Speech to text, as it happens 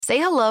Say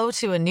hello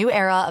to a new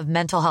era of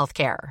mental health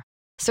care.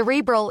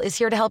 Cerebral is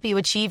here to help you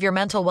achieve your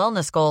mental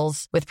wellness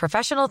goals with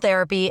professional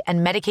therapy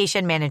and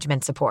medication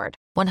management support.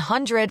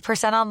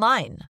 100%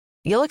 online.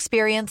 You'll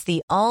experience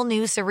the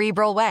all-new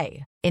Cerebral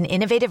Way, an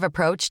innovative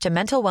approach to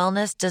mental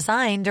wellness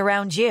designed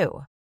around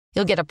you.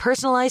 You'll get a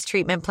personalized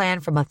treatment plan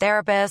from a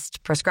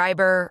therapist,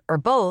 prescriber, or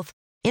both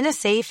in a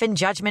safe and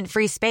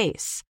judgment-free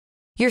space.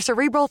 Your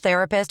Cerebral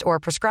therapist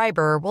or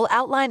prescriber will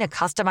outline a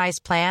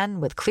customized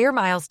plan with clear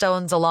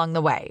milestones along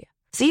the way,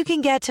 so you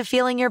can get to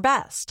feeling your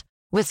best.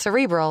 With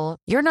Cerebral,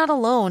 you're not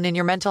alone in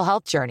your mental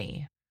health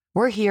journey.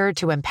 We're here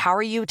to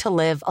empower you to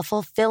live a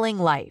fulfilling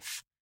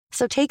life.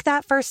 So take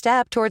that first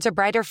step towards a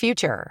brighter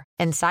future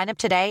and sign up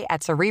today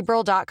at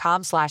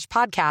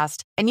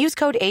Cerebral.com/podcast and use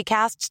code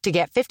ACAST to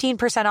get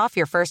 15% off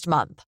your first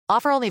month.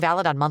 Offer only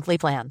valid on monthly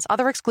plans.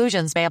 Other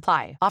exclusions may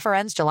apply. Offer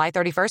ends July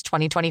 31st,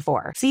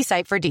 2024. See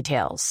site for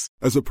details.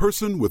 As a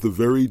person with a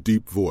very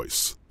deep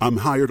voice, I'm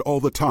hired all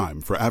the time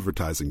for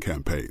advertising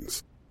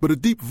campaigns. But a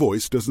deep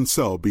voice doesn't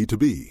sell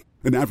B2B.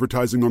 And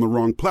advertising on the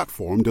wrong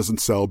platform doesn't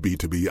sell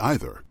B2B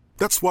either.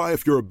 That's why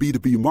if you're a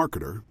B2B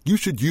marketer, you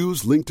should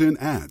use LinkedIn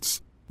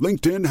ads.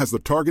 LinkedIn has the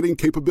targeting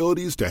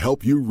capabilities to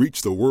help you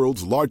reach the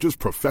world's largest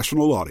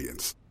professional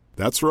audience.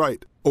 That's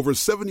right, over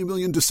 70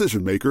 million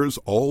decision makers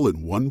all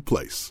in one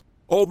place.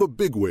 All the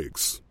big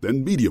wigs,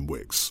 then medium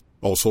wigs,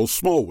 also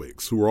small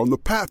wigs who are on the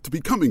path to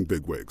becoming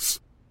big wigs.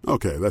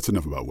 Okay, that's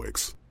enough about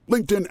wigs.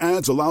 LinkedIn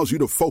ads allows you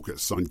to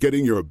focus on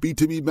getting your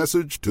B2B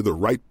message to the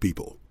right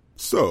people.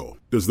 So,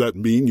 does that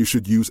mean you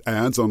should use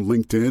ads on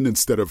LinkedIn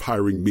instead of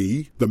hiring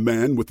me, the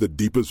man with the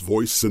deepest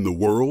voice in the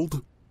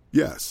world?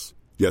 Yes.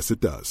 Yes, it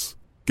does.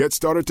 Get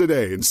started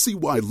today and see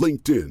why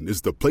LinkedIn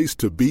is the place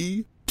to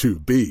be to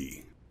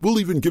be. We'll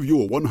even give you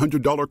a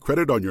 $100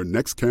 credit on your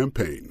next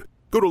campaign.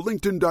 Go to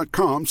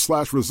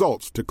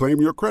linkedin.com/results to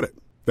claim your credit.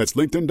 That's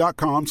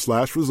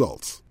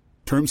linkedin.com/results.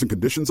 Terms and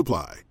conditions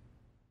apply.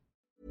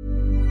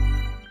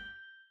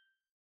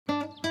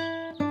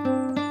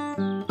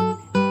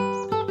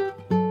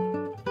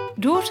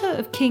 Daughter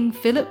of King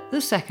Philip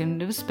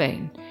II of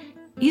Spain,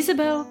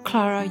 Isabel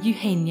Clara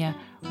Eugenia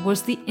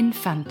was the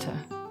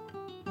Infanta,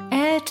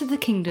 heir to the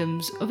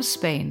kingdoms of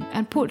Spain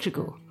and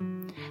Portugal.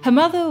 Her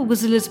mother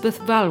was Elizabeth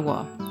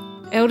Valois,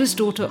 eldest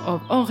daughter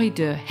of Henri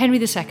II, Henry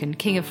II,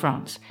 King of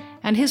France,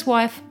 and his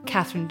wife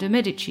Catherine de'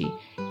 Medici,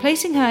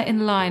 placing her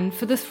in line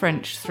for the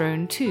French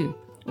throne too,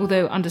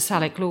 although under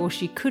Salic law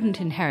she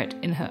couldn't inherit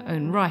in her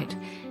own right,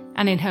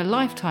 and in her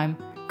lifetime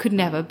could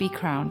never be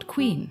crowned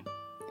queen.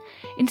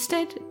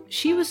 Instead,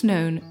 she was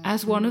known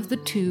as one of the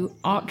two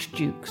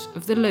archdukes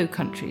of the Low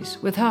Countries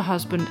with her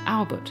husband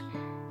Albert,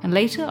 and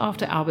later,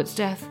 after Albert's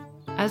death,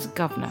 as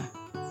governor.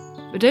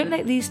 But don't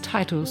let these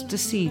titles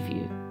deceive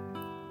you.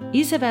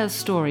 Isabel's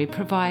story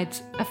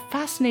provides a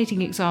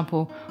fascinating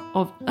example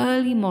of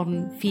early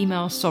modern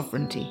female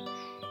sovereignty.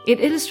 It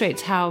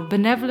illustrates how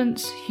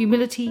benevolence,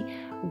 humility,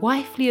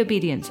 wifely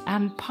obedience,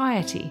 and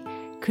piety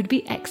could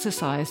be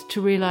exercised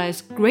to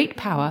realize great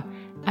power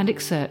and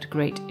exert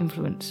great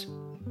influence.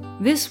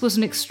 This was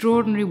an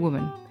extraordinary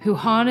woman who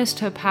harnessed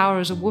her power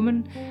as a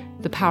woman,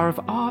 the power of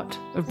art,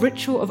 of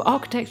ritual, of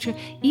architecture,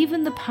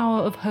 even the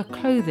power of her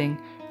clothing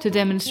to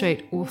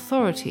demonstrate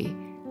authority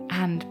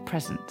and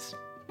presence.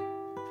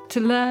 To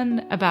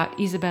learn about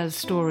Isabel's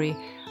story,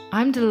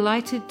 I'm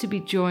delighted to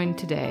be joined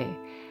today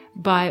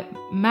by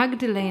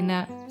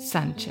Magdalena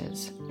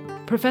Sanchez,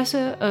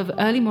 Professor of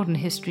Early Modern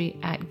History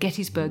at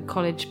Gettysburg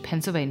College,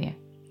 Pennsylvania.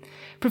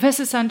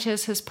 Professor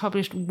Sanchez has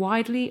published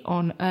widely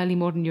on early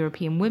modern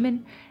European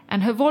women,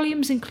 and her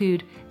volumes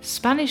include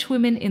Spanish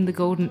Women in the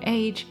Golden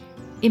Age,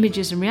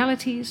 Images and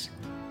Realities,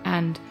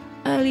 and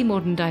Early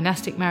Modern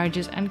Dynastic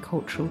Marriages and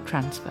Cultural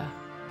Transfer.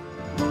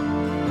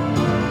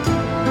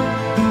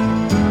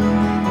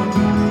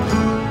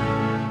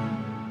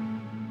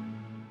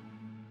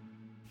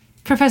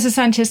 Professor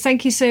Sanchez,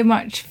 thank you so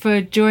much for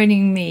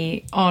joining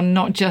me on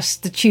Not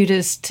Just the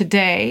Tudors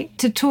today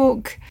to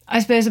talk,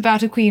 I suppose,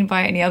 about a queen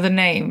by any other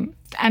name.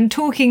 And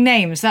talking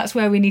names, that's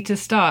where we need to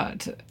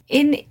start.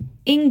 In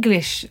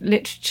English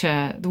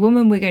literature, the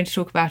woman we're going to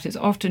talk about is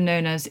often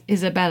known as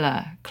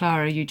Isabella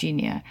Clara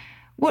Eugenia.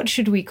 What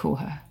should we call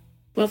her?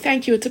 Well,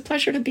 thank you. It's a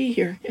pleasure to be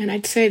here. And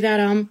I'd say that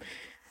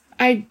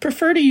I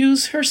prefer to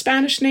use her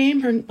Spanish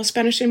name. Her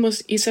Spanish name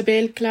was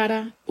Isabel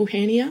Clara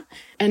Eugenia,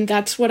 and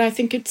that's what I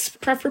think it's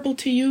preferable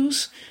to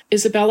use.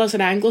 Isabella is an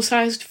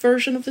anglicized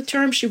version of the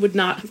term. She would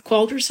not have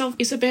called herself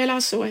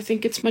Isabella, so I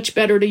think it's much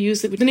better to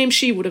use the name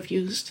she would have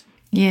used.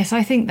 Yes,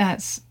 I think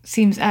that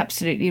seems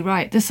absolutely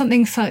right. There's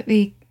something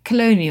slightly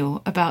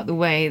colonial about the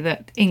way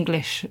that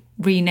English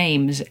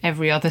renames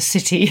every other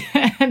city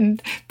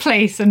and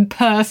place and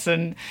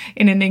person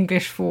in an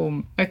English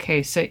form.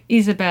 Okay, so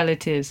Isabel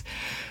it is.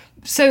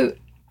 So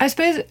I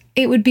suppose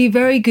it would be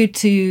very good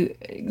to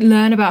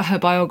learn about her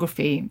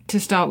biography to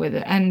start with.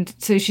 And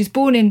so she's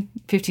born in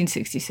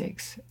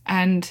 1566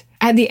 and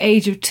at the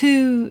age of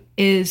 2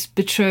 is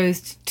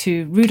betrothed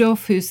to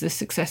Rudolf, who's the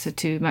successor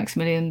to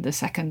Maximilian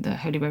II, the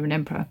Holy Roman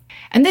Emperor.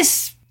 And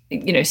this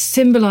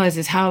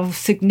symbolises how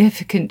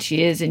significant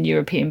she is in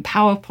European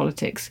power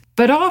politics.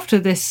 But after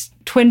this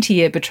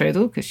 20-year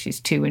betrothal, because she's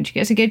 2 when she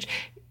gets engaged,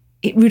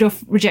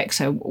 Rudolf rejects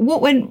her.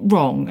 What went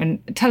wrong?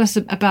 And tell us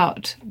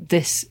about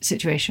this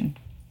situation.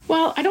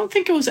 Well, I don't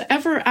think it was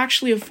ever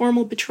actually a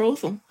formal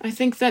betrothal. I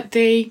think that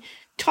they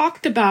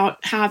talked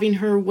about having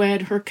her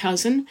wed her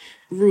cousin,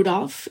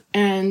 Rudolf,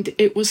 and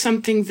it was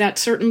something that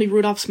certainly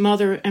Rudolf's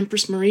mother,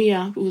 Empress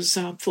Maria, who was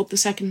Philip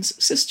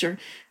II's sister,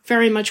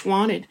 very much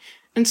wanted.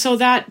 And so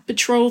that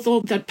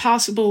betrothal, that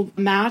possible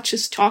match,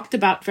 is talked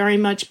about very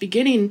much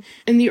beginning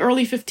in the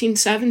early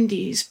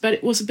 1570s, but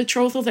it was a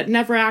betrothal that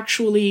never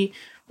actually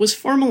was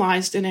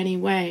formalized in any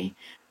way.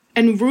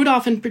 And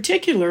Rudolf in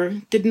particular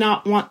did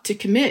not want to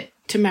commit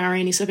to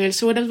marrying Isabel,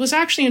 so it was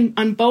actually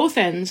on both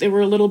ends, they were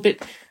a little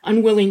bit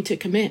unwilling to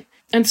commit.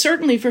 And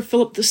certainly for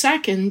Philip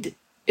II,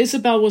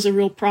 Isabel was a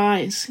real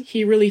prize.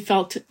 He really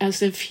felt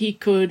as if he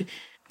could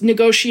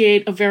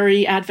negotiate a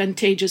very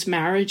advantageous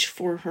marriage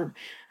for her.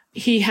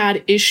 He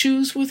had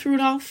issues with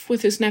Rudolf,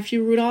 with his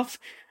nephew Rudolf,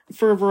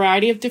 for a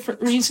variety of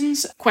different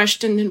reasons,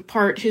 questioned in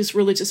part his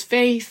religious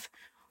faith.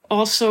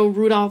 Also,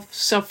 Rudolf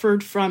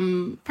suffered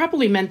from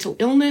probably mental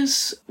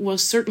illness,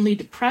 was certainly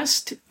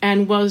depressed,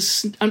 and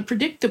was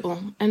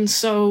unpredictable. And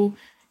so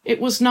it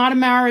was not a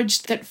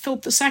marriage that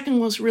Philip II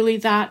was really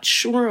that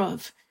sure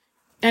of.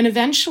 And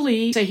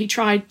eventually, he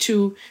tried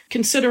to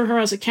consider her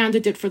as a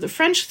candidate for the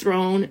French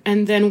throne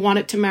and then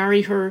wanted to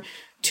marry her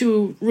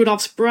to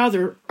Rudolf's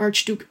brother,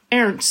 Archduke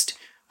Ernst,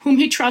 whom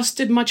he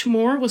trusted much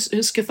more.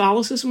 His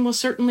Catholicism was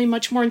certainly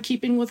much more in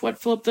keeping with what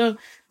Philip II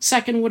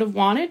would have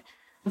wanted.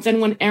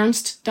 Then when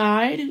Ernst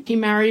died, he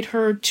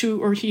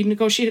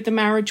negotiated the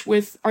marriage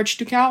with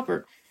Archduke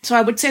Albert. So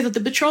I would say that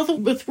the betrothal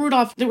with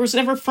Rudolf, there was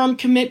never firm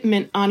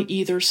commitment on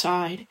either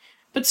side.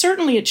 But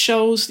certainly it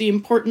shows the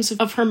importance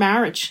of her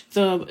marriage.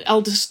 The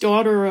eldest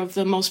daughter of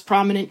the most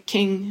prominent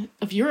king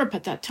of Europe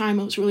at that time,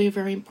 it was really a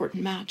very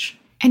important match.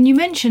 And you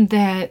mentioned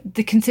there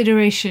the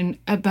consideration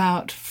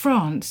about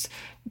France.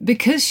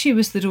 Because she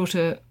was the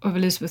daughter of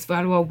Elizabeth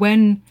Valois,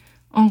 when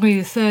Henri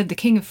III, the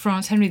King of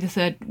France, Henry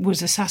III,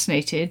 was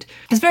assassinated,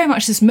 there's very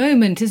much this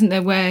moment, isn't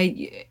there, where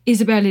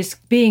Isabel is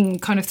being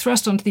kind of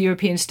thrust onto the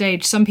European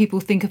stage. Some people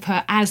think of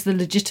her as the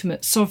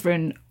legitimate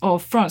sovereign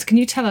of France. Can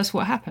you tell us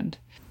what happened?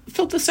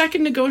 Philip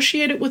II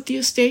negotiated with the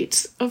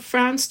estates of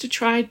France to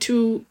try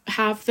to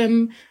have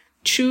them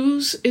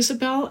choose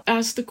Isabel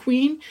as the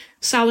queen.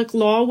 Salic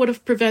law would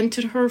have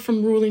prevented her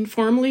from ruling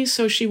formally,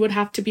 so she would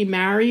have to be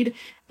married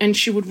and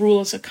she would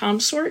rule as a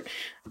consort.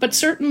 But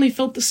certainly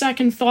Philip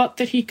II thought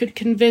that he could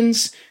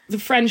convince the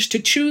French to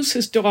choose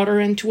his daughter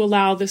and to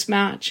allow this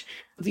match.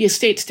 The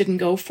estates didn't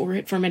go for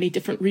it for many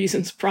different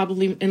reasons,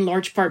 probably in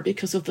large part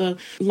because of the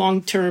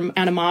long-term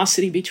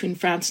animosity between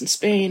France and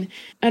Spain.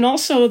 And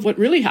also what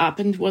really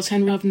happened was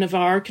Henry of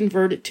Navarre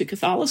converted to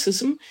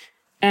Catholicism,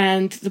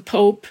 and the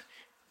Pope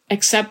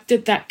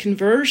accepted that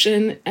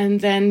conversion, and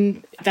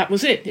then that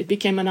was it. It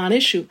became a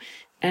non-issue.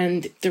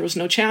 And there was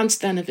no chance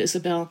then of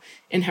Isabel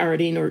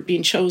inheriting or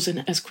being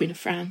chosen as Queen of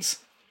France.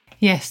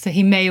 Yes, so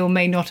he may or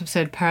may not have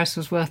said Paris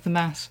was worth the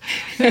mass.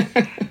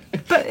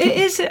 But it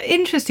is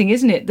interesting,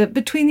 isn't it, that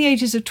between the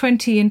ages of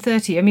 20 and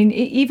 30, I mean,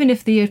 even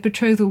if the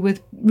betrothal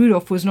with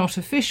Rudolf was not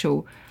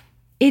official,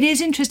 it is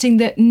interesting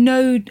that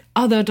no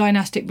other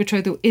dynastic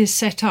betrothal is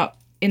set up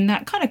in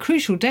that kind of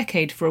crucial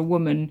decade for a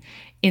woman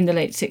in the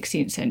late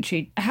 16th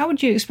century. How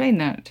would you explain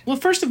that? Well,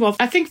 first of all,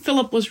 I think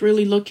Philip was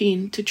really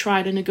looking to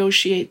try to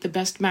negotiate the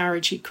best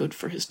marriage he could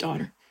for his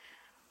daughter.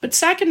 But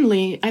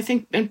secondly, I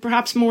think, and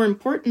perhaps more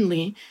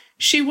importantly,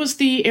 she was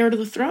the heir to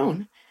the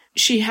throne.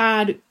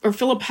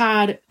 Philip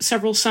had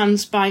several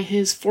sons by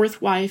his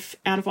fourth wife,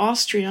 Anne of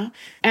Austria,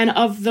 and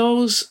of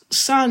those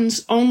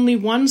sons, only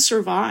one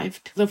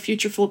survived, the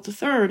future Philip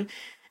III.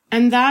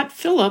 And that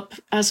Philip,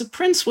 as a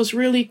prince, was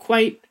really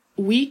quite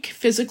weak,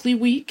 physically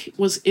weak,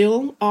 was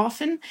ill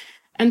often.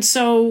 And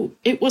so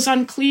it was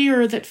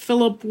unclear that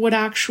Philip would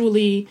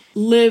actually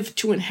live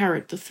to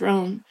inherit the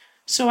throne.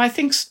 So I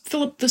think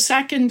Philip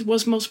II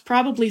was most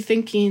probably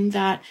thinking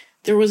that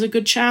there was a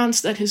good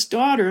chance that his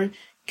daughter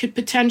could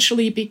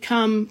potentially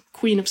become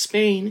Queen of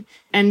Spain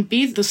and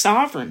be the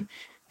sovereign.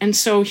 And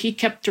so he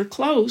kept her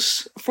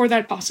close for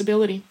that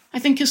possibility. I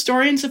think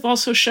historians have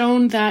also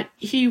shown that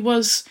he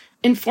was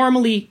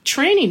informally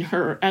training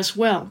her as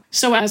well.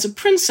 So as a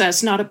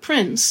princess, not a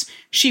prince,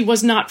 she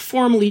was not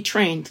formally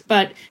trained.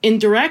 But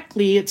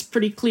indirectly, it's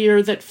pretty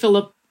clear that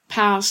Philip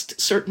passed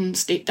certain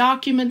state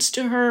documents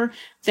to her,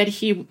 that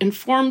he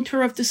informed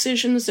her of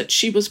decisions, that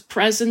she was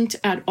present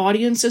at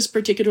audiences,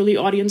 particularly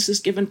audiences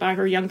given by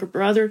her younger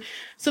brother,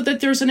 so that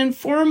there's an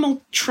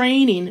informal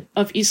training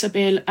of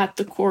Isabel at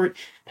the court.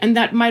 And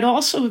that might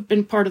also have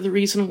been part of the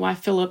reason why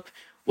Philip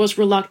was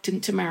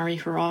reluctant to marry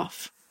her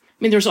off.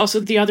 I mean, there's also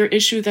the other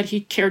issue that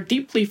he cared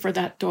deeply for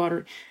that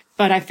daughter,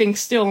 but I think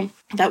still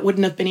that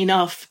wouldn't have been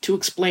enough to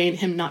explain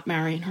him not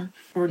marrying her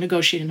or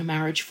negotiating a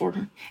marriage for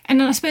her.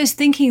 And I suppose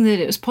thinking that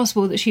it was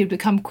possible that she would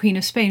become Queen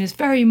of Spain is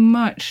very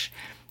much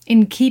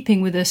in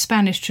keeping with a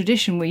Spanish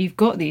tradition where you've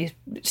got these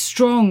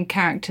strong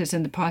characters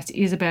in the past,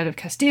 Isabel of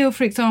Castile,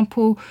 for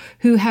example,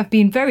 who have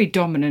been very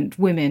dominant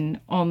women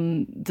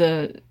on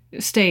the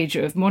stage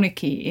of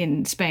monarchy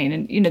in Spain.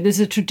 And, there's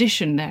a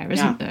tradition there,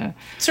 isn't there?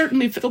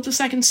 Certainly Philip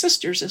II's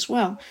sisters as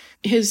well.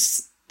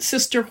 His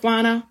sister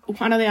Juana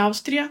de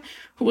Austria,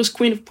 who was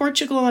Queen of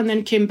Portugal and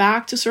then came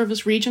back to serve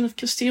as regent of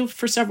Castile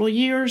for several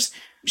years.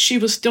 She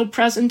was still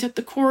present at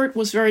the court,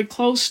 was very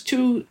close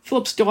to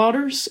Philip's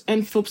daughters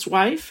and Philip's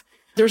wife.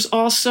 There's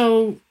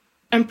also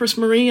Empress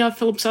Maria,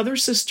 Philip's other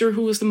sister,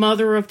 who was the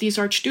mother of these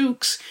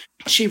archdukes.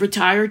 She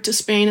retired to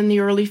Spain in the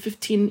early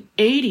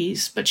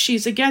 1580s, but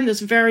she's, again,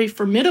 this very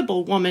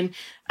formidable woman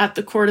at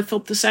the court of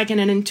Philip II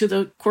and into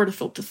the court of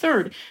Philip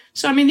III.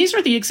 So, these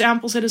are the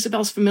examples that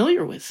Isabel's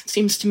familiar with. It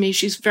seems to me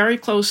she's very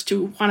close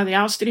to Juana de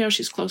Austria.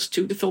 She's close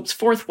to Philip's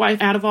fourth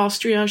wife, Anne of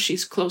Austria.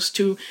 She's close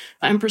to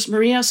Empress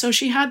Maria. So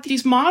she had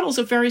these models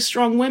of very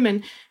strong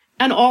women,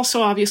 and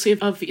also, obviously,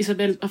 of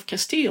Isabel of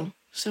Castile.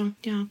 So,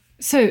 yeah.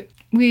 So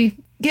we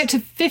get to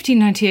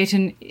 1598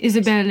 and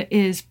Isabel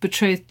is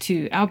betrothed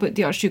to Albert,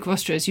 the Archduke of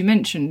Austria, as you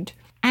mentioned.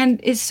 And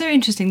it's so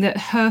interesting that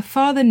her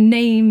father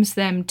names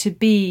them to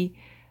be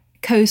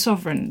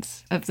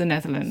co-sovereigns of the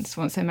Netherlands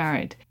once they're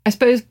married. I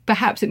suppose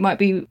perhaps it might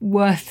be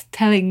worth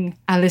telling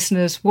our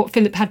listeners what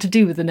Philip had to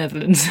do with the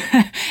Netherlands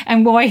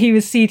and why he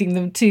was ceding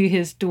them to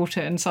his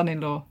daughter and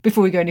son-in-law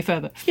before we go any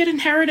further. He had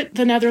inherited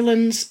the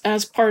Netherlands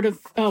as part of,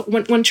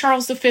 when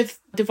Charles V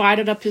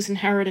divided up his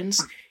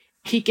inheritance,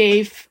 he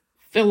gave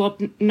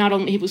Philip, not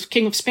only he was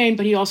king of Spain,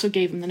 but he also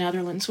gave him the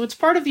Netherlands. So it's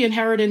part of the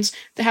inheritance,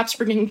 the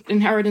Habsburg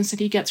inheritance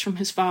that he gets from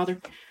his father.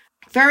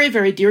 Very,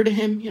 very dear to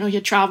him. He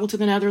had traveled to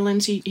the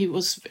Netherlands. He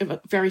was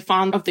very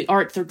fond of the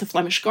art, the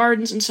Flemish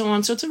gardens and so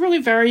on. So it's a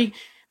really very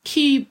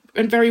key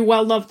and very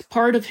well-loved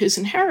part of his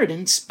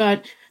inheritance.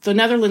 But the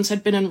Netherlands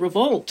had been in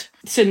revolt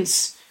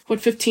since,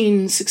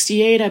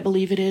 1568, I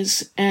believe it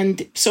is.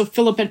 And so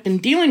Philip had been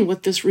dealing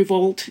with this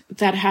revolt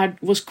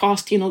that was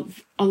costing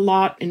a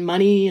lot in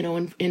money,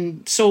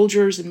 in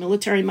soldiers and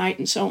military might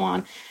and so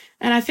on.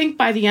 And I think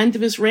by the end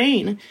of his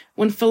reign,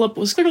 when Philip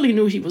clearly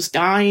knew he was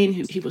dying,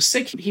 he was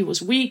sick, he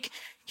was weak,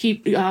 he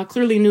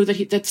clearly knew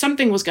that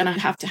something was going to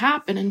have to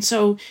happen. And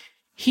so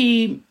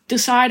he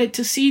decided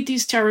to cede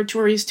these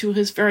territories to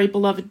his very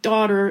beloved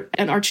daughter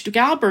and Archduke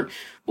Albert,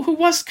 who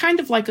was kind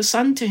of like a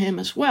son to him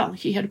as well.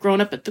 He had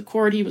grown up at the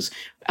court.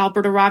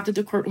 Albert arrived at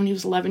the court when he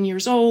was 11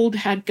 years old,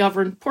 had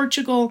governed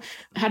Portugal,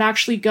 had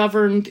actually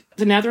governed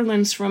the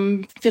Netherlands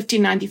from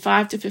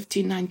 1595 to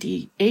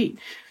 1598.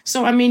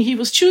 So, he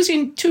was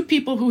choosing two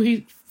people who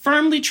he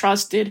firmly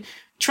trusted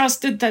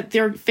that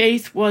their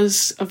faith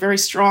was a very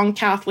strong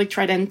Catholic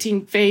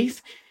Tridentine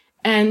faith,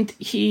 and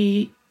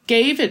he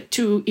gave it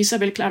to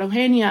Isabel Clara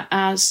Eugenia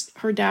as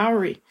her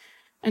dowry.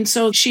 And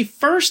so she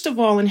first of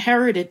all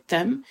inherited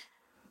them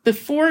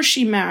before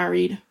she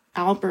married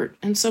Albert.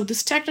 And so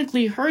this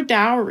technically her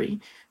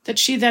dowry that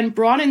she then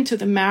brought into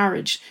the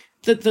marriage.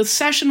 The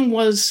cession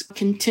was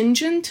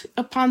contingent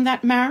upon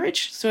that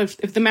marriage. So if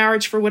the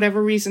marriage, for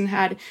whatever reason,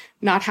 had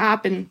not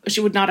happened,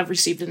 she would not have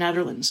received the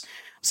Netherlands.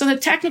 So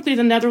that technically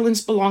the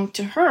Netherlands belonged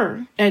to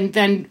her, and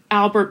then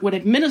Albert would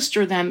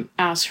administer them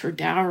as her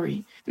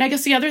dowry. And I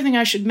guess the other thing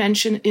I should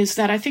mention is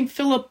that I think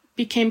Philip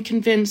became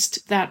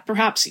convinced that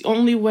perhaps the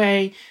only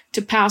way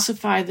to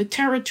pacify the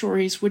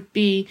territories would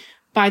be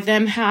by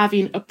them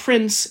having a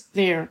prince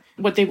there,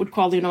 what they would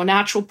call, a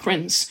natural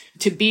prince,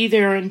 to be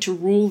there and to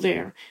rule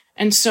there.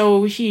 And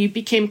so he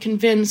became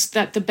convinced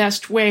that the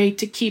best way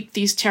to keep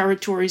these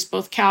territories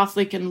both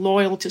Catholic and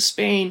loyal to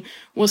Spain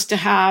was to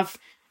have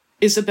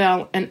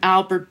Isabel and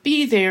Albert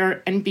be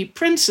there and be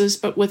princes,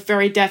 but with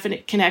very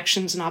definite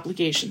connections and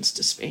obligations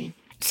to Spain.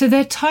 So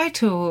their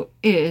title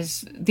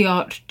is the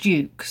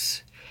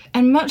Archdukes.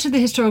 And much of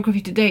the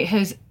historiography to date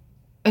has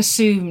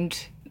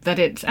assumed that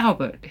it's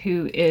Albert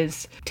who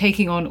is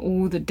taking on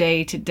all the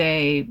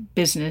day-to-day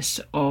business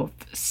of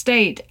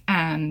state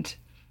and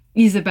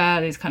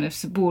Isabel is kind of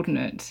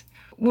subordinate.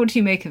 What do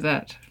you make of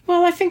that?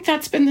 Well, I think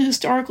that's been the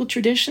historical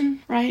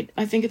tradition, right?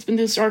 I think it's been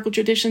the historical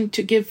tradition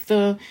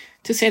to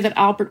say that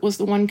Albert was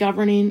the one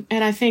governing.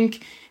 And I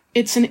think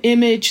it's an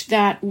image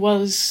that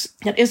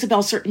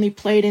Isabel certainly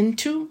played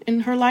into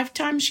in her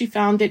lifetime. She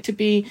found it to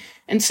be,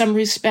 in some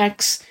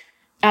respects,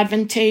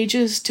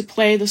 advantageous to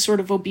play the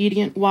sort of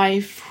obedient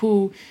wife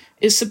who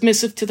is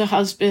submissive to the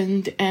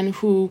husband and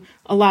who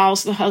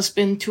allows the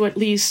husband to at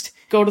least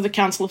go to the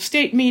Council of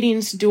State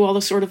meetings, do all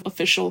the sort of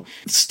official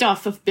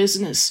stuff of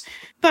business.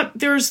 But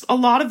there's a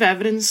lot of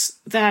evidence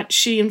that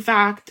she, in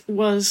fact,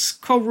 was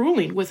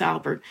co-ruling with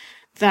Albert,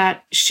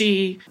 that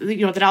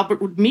that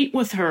Albert would meet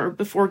with her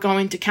before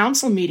going to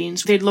council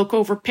meetings. They'd look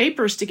over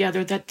papers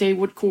together, that they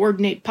would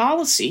coordinate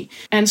policy.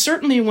 And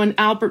certainly when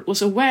Albert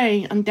was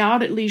away,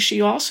 undoubtedly she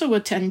also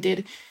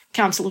attended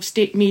Council of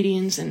State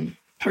meetings and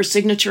her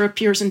signature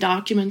appears in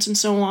documents and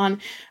so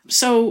on.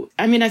 So,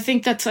 I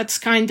think that's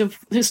kind of,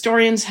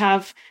 historians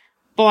have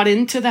bought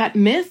into that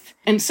myth.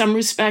 In some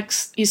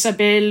respects,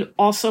 Isabel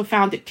also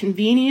found it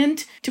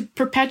convenient to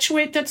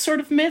perpetuate that sort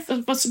of myth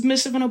of a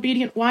submissive and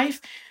obedient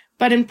wife.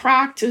 But in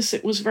practice,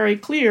 it was very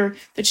clear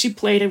that she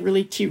played a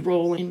really key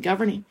role in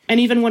governing. And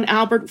even when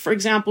Albert, for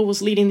example,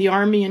 was leading the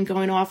army and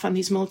going off on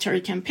these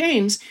military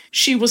campaigns,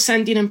 she was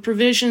sending him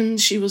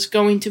provisions, she was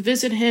going to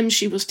visit him,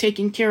 she was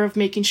taking care of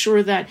making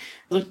sure that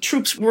the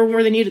troops were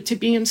where they needed to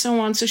be and so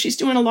on. So she's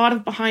doing a lot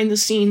of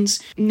behind-the-scenes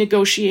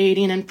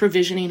negotiating and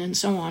provisioning and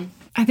so on.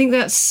 I think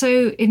that's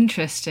so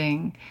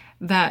interesting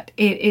that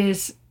it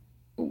is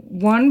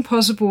one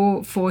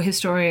possible for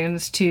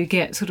historians to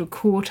get sort of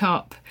caught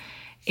up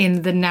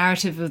in the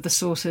narrative of the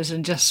sources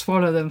and just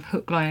swallow them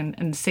hook, line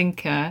and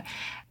sinker.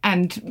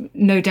 And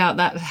no doubt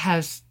that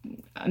has,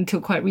 until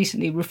quite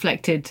recently,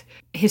 reflected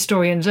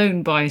historians'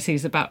 own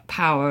biases about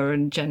power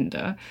and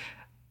gender.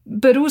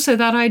 But also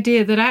that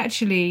idea that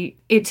actually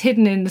it's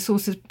hidden in the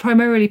sources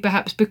primarily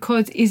perhaps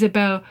because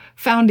Isabel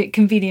found it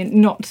convenient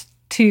not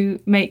to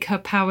make her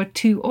power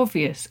too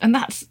obvious. And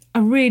that's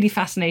a really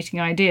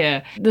fascinating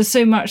idea. There's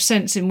so much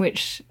sense in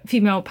which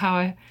female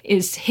power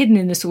is hidden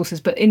in the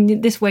sources, but in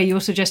this way you're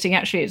suggesting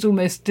actually it's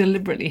almost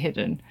deliberately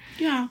hidden.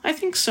 Yeah, I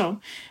think so.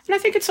 And I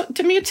think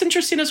to me it's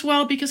interesting as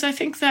well because I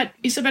think that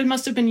Isabel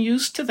must have been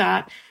used to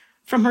that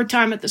from her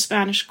time at the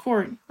Spanish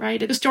court,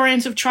 right?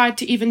 Historians have tried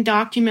to even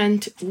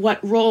document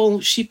what role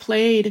she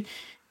played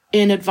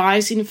in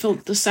advising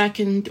Philip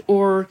II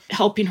or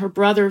helping her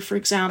brother, for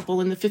example,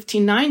 in the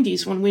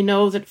 1590s, when we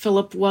know that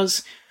Philip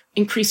was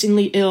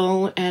increasingly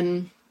ill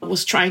and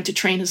was trying to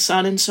train his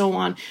son and so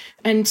on.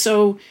 And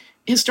so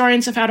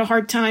historians have had a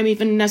hard time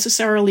even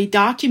necessarily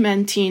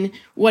documenting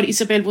what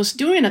Isabel was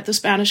doing at the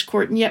Spanish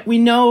court. And yet we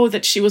know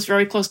that she was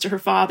very close to her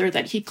father,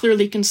 that he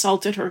clearly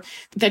consulted her,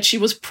 that she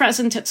was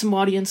present at some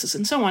audiences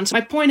and so on. So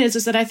my point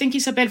is that I think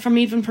Isabel, from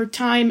even her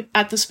time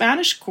at the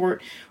Spanish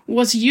court,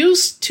 was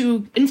used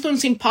to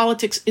influencing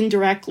politics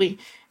indirectly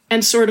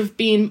and sort of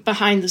being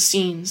behind the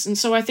scenes. And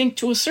so I think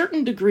to a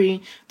certain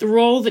degree, the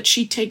role that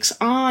she takes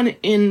on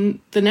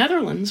in the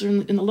Netherlands or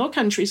in the Low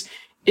Countries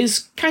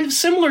is kind of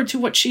similar to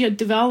what she had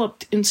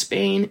developed in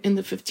Spain in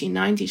the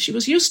 1590s. She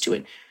was used to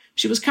it.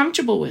 She was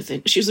comfortable with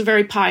it. She was a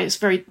very pious,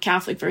 very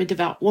Catholic, very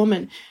devout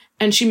woman.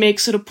 And she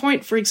makes it a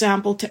point, for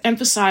example, to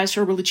emphasize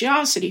her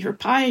religiosity, her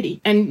piety.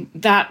 And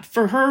that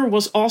for her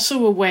was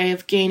also a way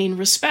of gaining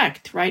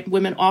respect, right?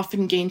 Women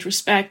often gained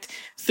respect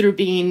through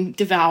being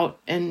devout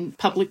and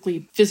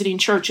publicly visiting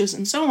churches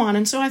and so on.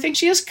 And so I think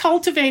she is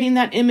cultivating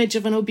that image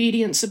of an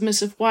obedient,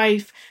 submissive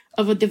wife,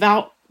 of a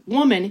devout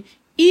woman,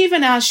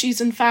 even as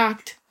she's in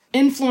fact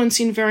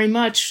influencing very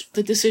much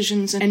the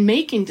decisions and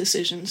making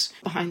decisions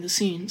behind the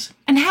scenes.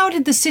 And how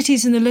did the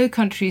cities in the Low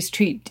Countries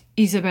treat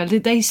Isabel?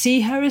 Did they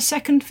see her as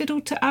second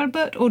fiddle to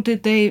Albert, or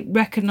did they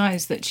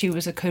recognise that she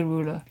was a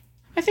co-ruler?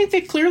 I think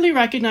they clearly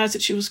recognized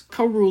that she was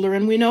co-ruler.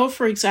 And we know,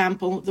 for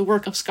example, the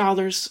work of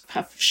scholars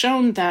have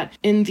shown that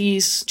in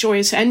these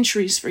joyous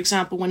entries, for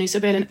example, when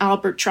Isabel and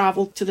Albert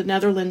traveled to the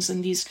Netherlands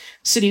and these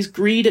cities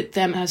greeted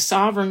them as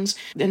sovereigns,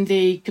 and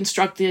they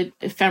constructed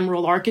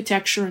ephemeral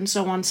architecture and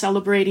so on,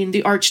 celebrating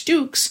the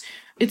archdukes.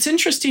 It's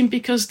interesting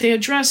because they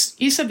address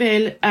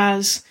Isabel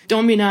as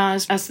domina,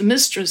 as the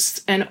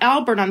mistress, and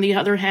Albert, on the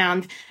other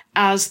hand,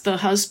 as the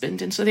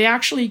husband. And so they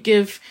actually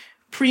give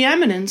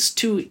preeminence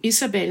to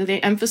Isabel.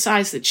 They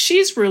emphasize that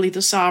she's really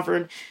the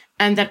sovereign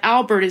and that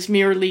Albert is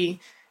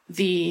merely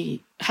the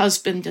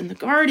husband and the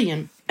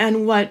guardian.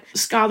 And what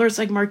scholars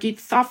like Margit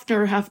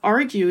Thofner have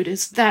argued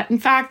is that, in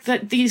fact,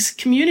 that these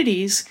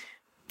communities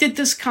did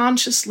this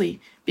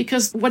consciously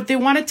because what they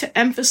wanted to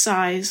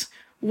emphasize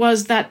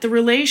was that the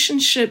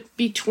relationship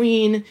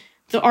between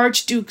the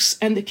archdukes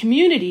and the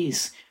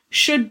communities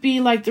should be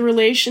like the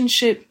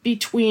relationship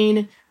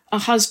between a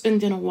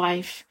husband and a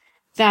wife,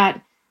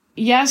 that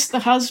yes, the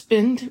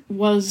husband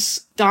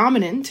was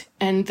dominant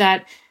and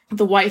that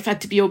the wife had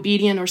to be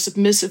obedient or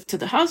submissive to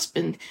the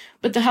husband,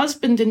 but the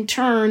husband in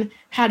turn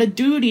had a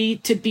duty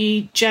to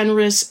be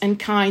generous and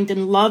kind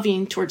and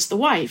loving towards the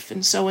wife.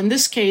 And so in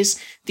this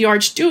case, the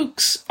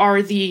archdukes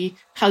are the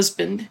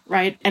husband,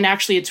 right? And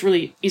actually it's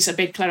really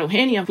Isabel Clara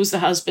Eugenia who's the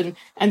husband,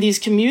 and these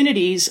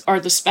communities are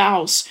the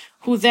spouse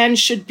who then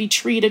should be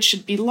treated,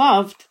 should be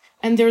loved.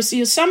 And there's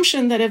the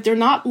assumption that if they're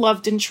not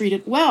loved and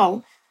treated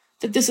well,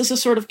 that this is a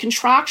sort of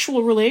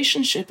contractual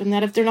relationship, and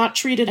that if they're not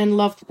treated and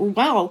loved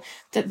well,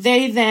 that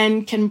they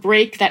then can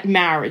break that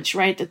marriage,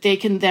 right? That they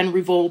can then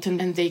revolt and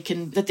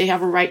that they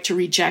have a right to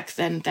reject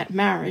then that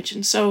marriage.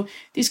 And so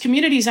these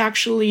communities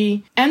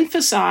actually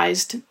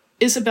emphasized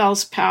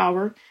Isabel's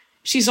power.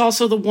 She's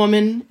also the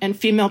woman, and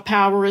female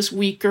power is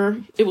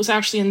weaker. It was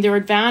actually in their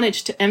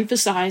advantage to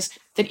emphasize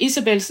that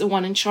Isabel's the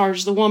one in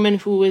charge, the woman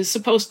who is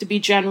supposed to be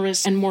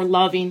generous and more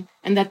loving,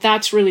 and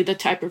that's really the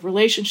type of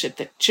relationship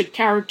that should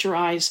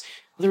characterize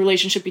the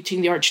relationship between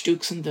the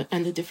archdukes and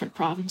the different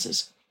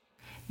provinces.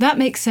 That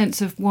makes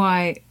sense of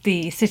why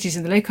the cities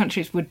in the Low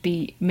Countries would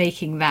be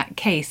making that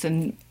case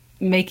and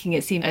making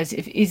it seem as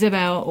if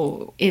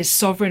Isabel is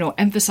sovereign or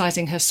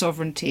emphasizing her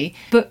sovereignty.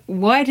 But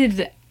why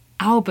did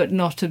Albert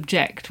not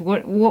object?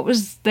 What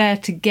was there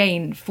to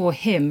gain for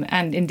him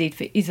and indeed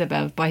for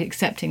Isabel by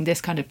accepting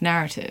this kind of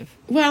narrative?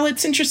 Well,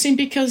 it's interesting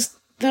because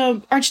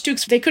the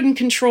archdukes, they couldn't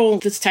control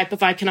this type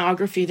of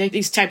iconography,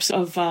 these types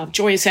of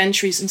joyous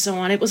entries and so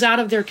on. It was out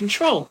of their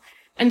control.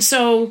 And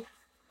so,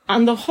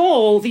 on the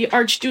whole, the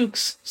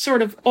archdukes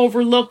sort of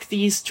overlook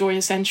these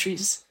joyous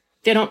entries.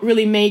 They don't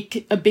really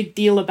make a big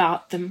deal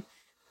about them.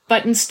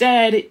 But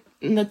instead,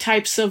 in the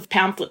types of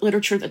pamphlet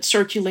literature that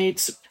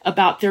circulates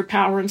about their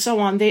power and so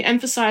on, they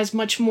emphasize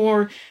much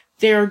more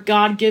their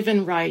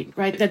God-given right?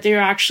 That they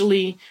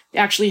actually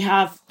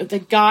have,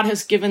 that God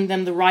has given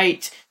them the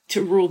right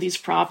to rule these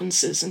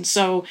provinces. And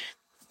so,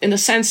 in a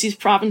sense, these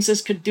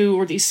provinces could do,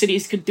 or these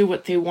cities could do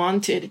what they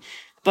wanted.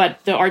 But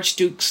the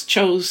archdukes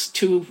chose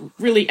to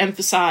really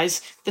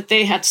emphasize that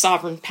they had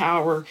sovereign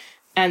power,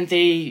 and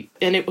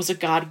it was a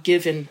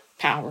God-given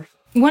power.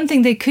 One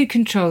thing they could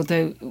control,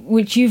 though,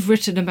 which you've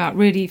written about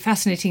really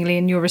fascinatingly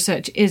in your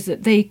research, is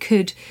that they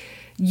could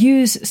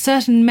use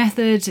certain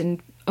methods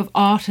of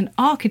art and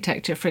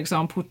architecture, for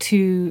example,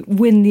 to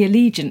win the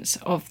allegiance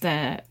of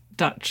their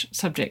Dutch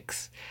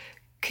subjects.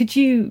 Could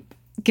you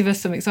give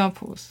us some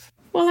examples?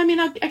 Well, I mean,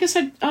 I guess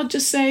I'll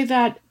just say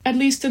that at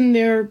least in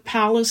their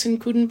palace in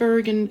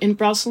Coudenberg in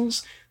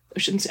Brussels, I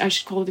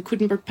should call it the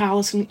Coudenberg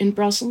Palace in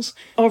Brussels,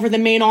 over the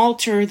main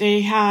altar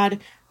they had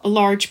a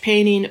large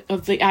painting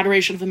of the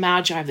Adoration of the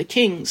Magi, of the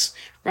kings,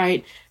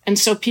 right? And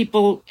so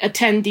people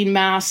attending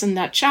Mass in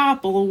that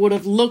chapel would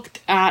have looked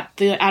at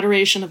the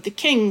Adoration of the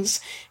kings,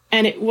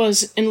 and it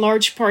was in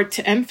large part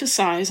to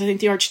emphasize, I think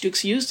the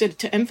archdukes used it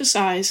to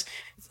emphasize,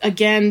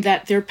 again,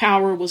 that their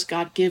power was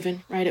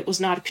God-given, right? It was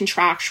not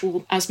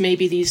contractual, as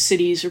maybe these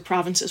cities or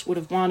provinces would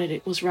have wanted.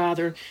 It was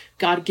rather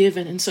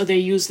God-given. And so they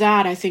used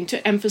that, I think,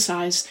 to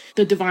emphasize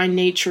the divine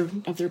nature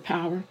of their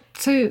power.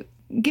 So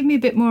give me a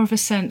bit more of a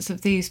sense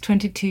of these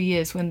 22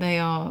 years when they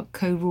are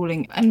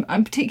co-ruling. And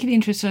I'm particularly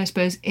interested, I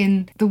suppose,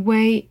 in the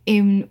way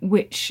in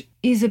which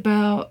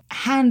Isabel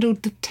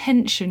handled the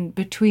tension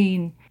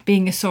between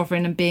being a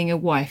sovereign and being a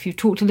wife. You've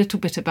talked a little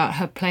bit about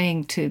her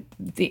playing to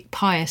the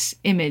pious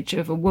image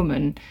of a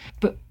woman,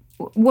 but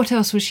what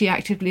else was she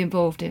actively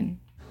involved in?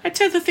 I'd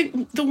say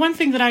the one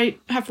thing that I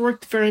have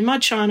worked very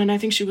much on, and I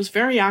think she was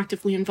very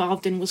actively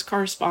involved in, was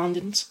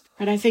correspondence.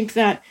 And I think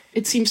that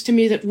it seems to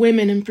me that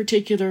women in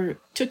particular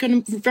took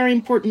a very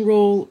important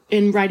role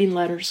in writing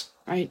letters,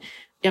 right?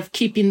 Of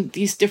keeping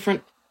these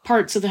different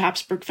parts of the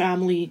Habsburg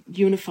family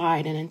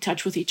unified and in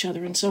touch with each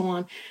other and so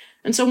on.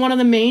 And so one of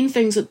the main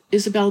things that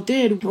Isabel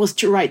did was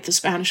to write the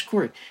Spanish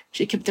court.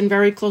 She kept in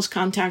very close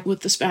contact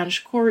with the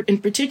Spanish court. In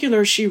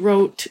particular, she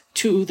wrote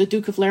to the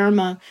Duke of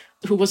Lerma,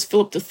 who was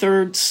Philip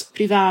III's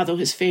privado,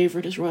 his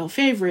favorite, his royal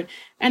favorite,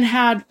 and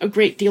had a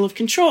great deal of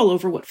control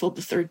over what Philip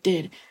III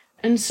did.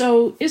 And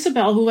so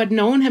Isabel, who had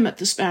known him at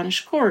the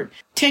Spanish court,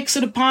 takes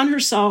it upon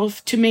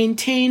herself to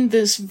maintain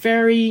this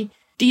very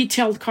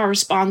detailed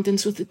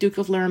correspondence with the Duke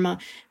of Lerma,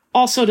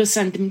 also to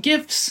send him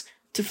gifts,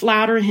 to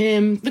flatter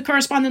him. The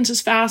correspondence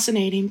is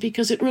fascinating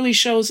because it really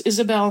shows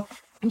Isabel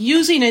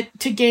using it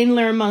to gain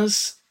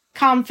Lerma's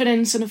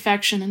confidence and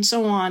affection and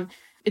so on.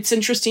 It's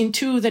interesting,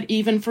 too, that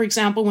even, for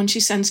example, when she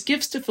sends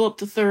gifts to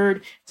Philip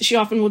III, she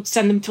often would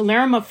send them to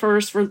Lerma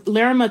first, for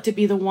Lerma to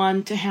be the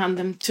one to hand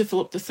them to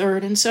Philip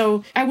III. And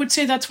so I would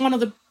say that's one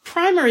of the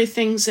primary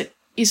things that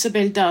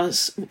Isabel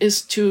does,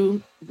 is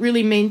to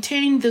really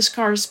maintain this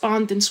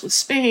correspondence with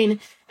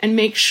Spain and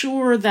make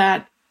sure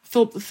that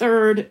Philip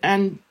III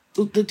and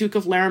the Duke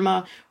of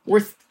Lerma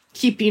were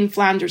keeping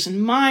Flanders in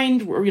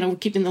mind, were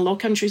keeping the Low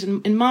Countries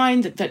in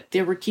mind, that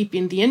they were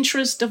keeping the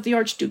interest of the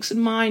archdukes in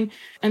mind.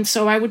 And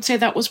so I would say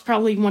that was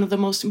probably one of the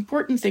most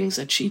important things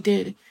that she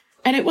did.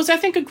 And it was, I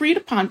think, agreed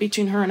upon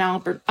between her and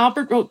Albert.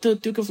 Albert wrote the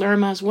Duke of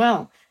Lerma as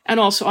well, and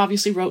also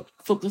obviously wrote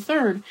Philip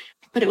III.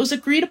 But it was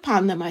agreed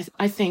upon them,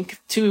 I think,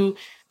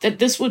 that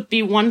this would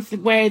be one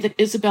way that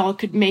Isabel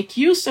could make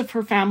use of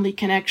her family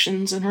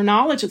connections and her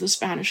knowledge of the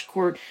Spanish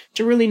court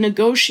to really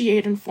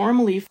negotiate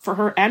informally for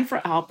her and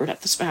for Albert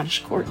at the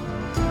Spanish court.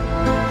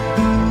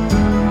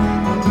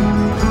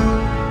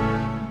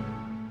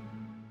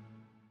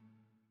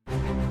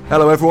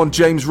 Hello everyone,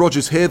 James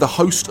Rogers here, the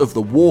host of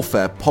the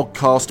Warfare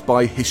podcast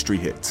by History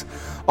Hit.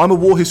 I'm a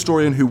war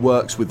historian who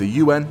works with the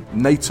UN,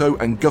 NATO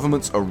and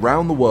governments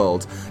around the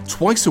world.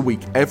 Twice a week,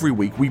 every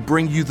week, we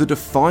bring you the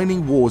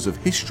defining wars of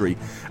history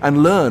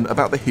and learn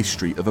about the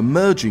history of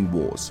emerging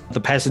wars. The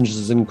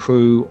passengers and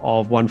crew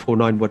of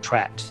 149 were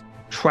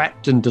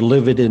trapped and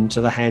delivered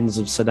into the hands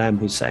of Saddam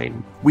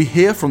Hussein. We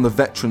hear from the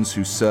veterans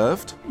who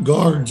served.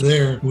 Guards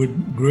there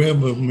would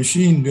grab a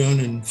machine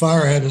gun and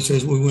fire at us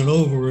as we went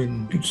over,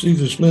 and you could see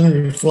the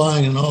splinters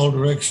flying in all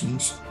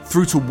directions.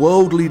 Through to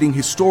world-leading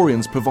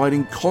historians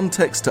providing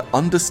context to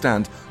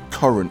understand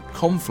current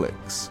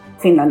conflicts.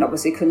 Finland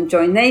obviously couldn't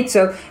join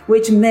NATO,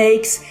 which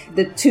makes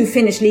the two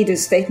Finnish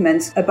leaders'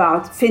 statements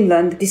about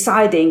Finland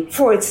deciding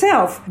for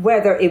itself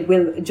whether it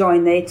will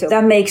join NATO.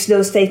 That makes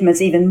those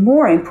statements even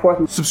more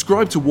important.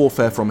 Subscribe to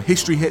Warfare from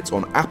History Hit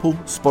on Apple,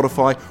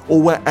 Spotify,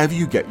 or wherever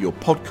you get your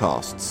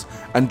podcasts.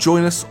 And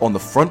join us on the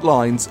front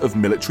lines of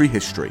military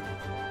history.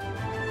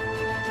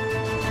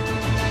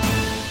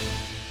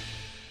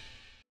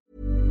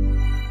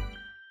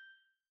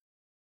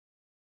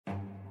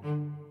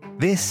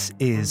 This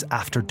is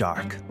After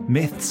Dark,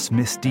 myths,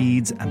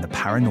 misdeeds, and the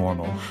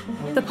paranormal.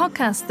 The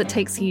podcast that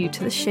takes you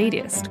to the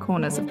shadiest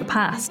corners of the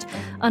past,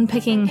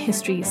 unpicking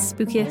history's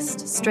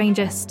spookiest,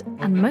 strangest,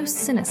 and most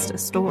sinister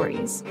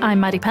stories. I'm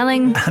Maddie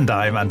Pelling. And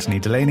I'm Anthony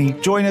Delaney.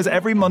 Join us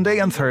every Monday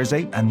and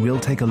Thursday, and we'll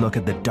take a look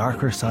at the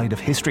darker side of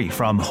history,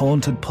 from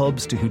haunted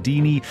pubs to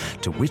Houdini,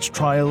 to witch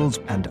trials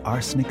and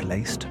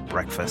arsenic-laced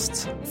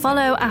breakfasts.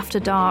 Follow After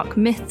Dark,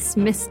 myths,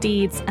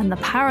 misdeeds, and the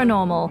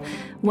paranormal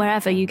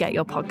wherever you get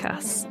your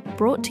podcasts.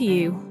 Brought to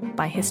you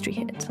by History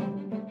Hit.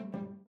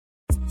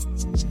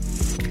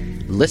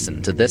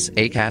 Listen to this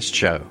Acast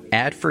show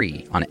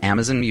ad-free on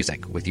Amazon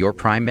Music with your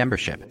Prime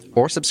membership,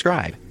 or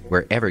subscribe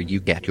wherever you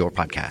get your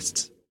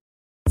podcasts.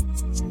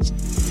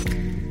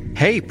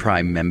 Hey,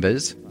 Prime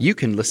members, you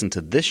can listen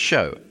to this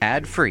show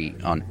ad-free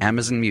on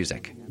Amazon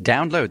Music.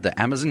 Download the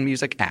Amazon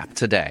Music app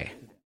today.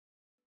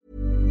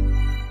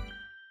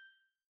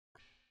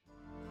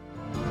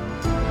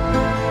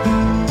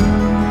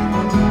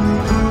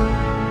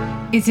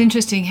 It's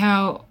interesting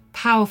how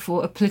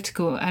powerful a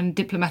political and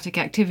diplomatic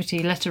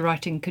activity letter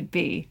writing could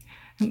be.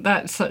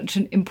 That's such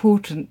an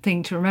important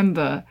thing to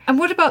remember. And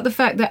what about the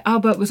fact that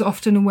Albert was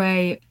often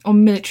away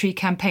on military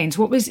campaigns?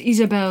 What was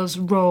Isabel's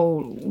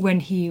role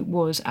when he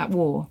was at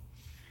war?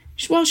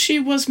 Well, she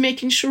was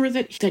making sure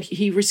that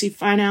he received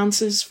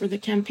finances for the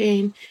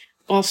campaign,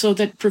 also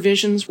that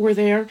provisions were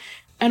there.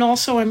 And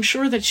also, I'm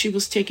sure that she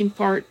was taking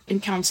part in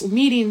council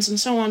meetings and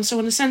so on. So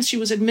in a sense, she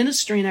was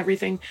administering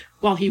everything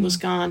while he was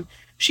gone.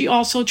 She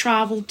also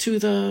traveled to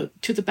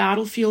the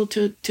battlefield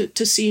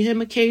to see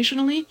him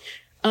occasionally.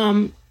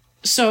 And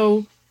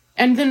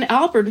then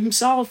Albert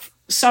himself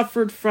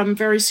suffered from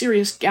very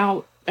serious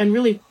gout and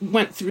really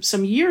went through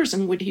some years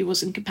in which he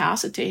was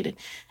incapacitated.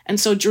 And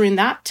so during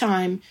that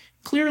time,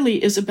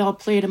 clearly Isabel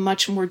played a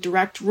much more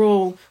direct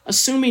role,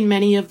 assuming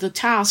many of the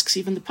tasks,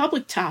 even the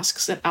public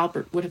tasks that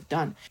Albert would have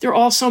done. There are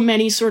also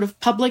many sort of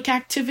public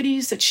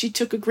activities that she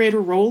took a greater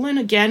role in,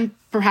 again,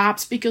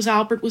 perhaps because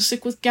Albert was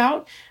sick with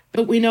gout.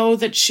 But we know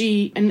that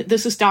she, and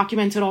this is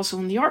documented also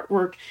in the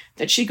artwork,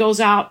 that she goes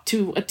out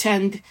to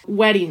attend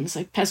weddings,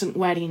 like peasant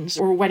weddings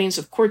or weddings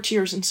of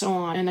courtiers and so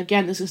on. And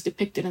again, this is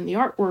depicted in the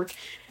artwork.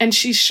 And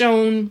she's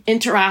shown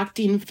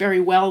interacting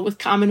very well with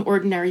common,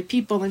 ordinary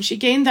people. And she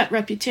gained that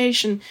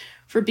reputation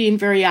for being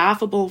very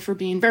affable, for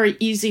being very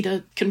easy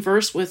to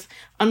converse with,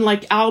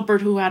 unlike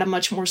Albert, who had a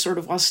much more sort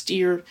of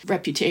austere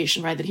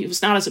reputation, right? That he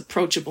was not as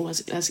approachable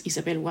as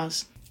Isabel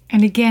was.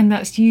 And again,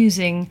 that's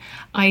using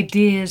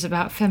ideas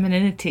about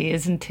femininity,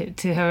 isn't it,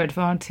 to her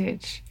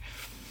advantage?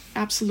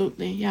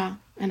 Absolutely, yeah.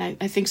 And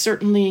I think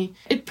certainly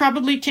it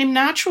probably came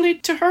naturally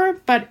to her,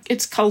 but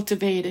it's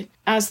cultivated,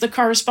 as the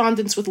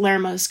correspondence with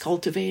Lerma is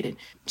cultivated.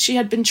 She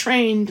had been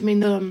trained,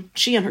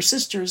 she and her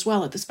sister as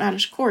well at the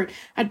Spanish court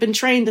had been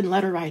trained in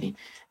letter writing.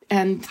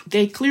 And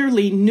they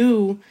clearly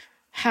knew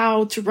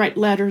how to write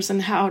letters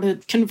and how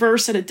to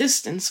converse at a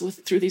distance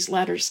through these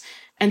letters,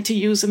 and to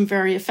use them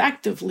very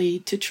effectively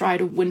to try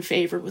to win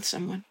favor with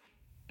someone.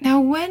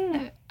 Now,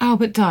 when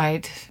Albert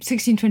died,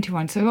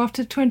 1621, so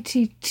after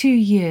 22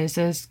 years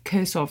as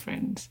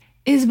co-sovereigns,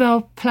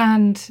 Isabel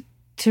planned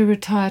to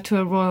retire to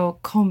a royal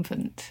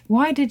convent.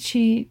 Why did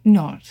she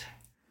not?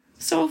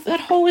 So that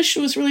whole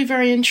issue is really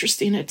very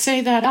interesting. I'd say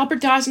that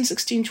Albert dies in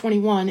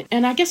 1621,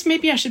 and I guess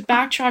maybe I should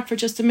backtrack for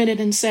just a minute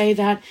and say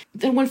that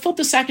when Philip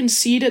II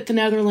ceded the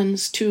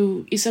Netherlands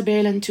to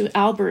Isabel and to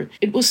Albert,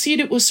 it was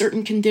ceded with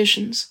certain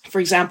conditions.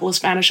 For example, a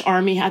Spanish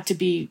army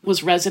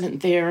was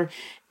resident there,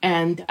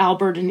 and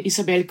Albert and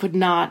Isabel could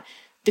not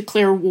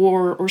declare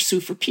war or sue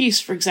for peace,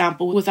 for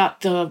example,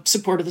 without the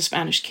support of the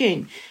Spanish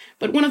king.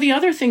 But one of the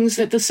other things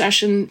that the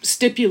cession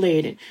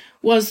stipulated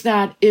was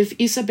that if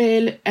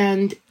Isabel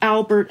and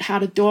Albert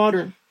had a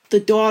daughter, the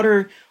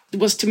daughter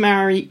was to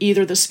marry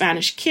either the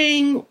Spanish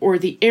king or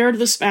the heir to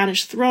the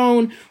Spanish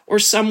throne or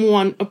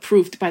someone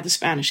approved by the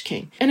Spanish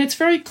king. And it's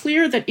very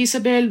clear that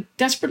Isabel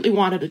desperately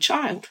wanted a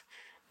child.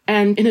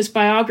 And in his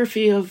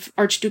biography of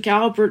Archduke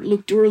Albert,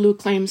 Luc Durelu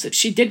claims that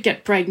she did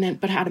get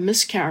pregnant but had a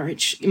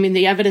miscarriage.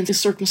 The evidence is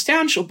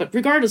circumstantial, but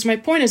regardless, my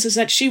point is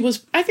that she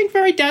was, I think,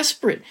 very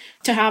desperate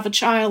to have a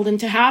child and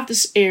to have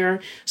this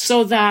heir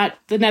so that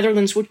the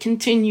Netherlands would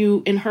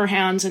continue in her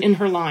hands and in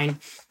her line.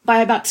 By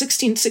about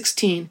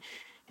 1616,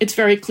 it's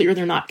very clear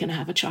they're not going to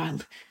have a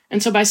child.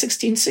 And so by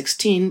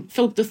 1616,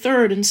 Philip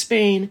III in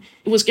Spain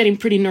was getting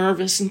pretty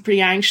nervous and pretty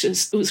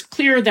anxious. It was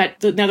clear that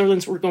the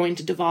Netherlands were going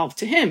to devolve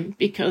to him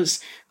because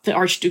the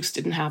archdukes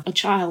didn't have a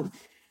child.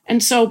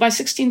 And so by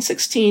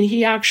 1616,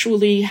 he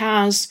actually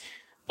has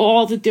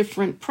all the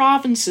different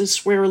provinces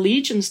swear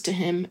allegiance to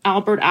him.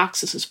 Albert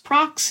acts as his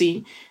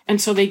proxy,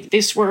 and so they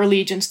swear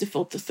allegiance to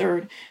Philip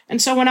III.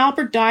 And so when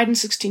Albert died in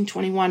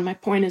 1621, my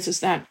point is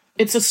that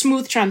it's a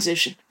smooth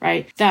transition,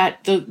 right?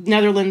 That the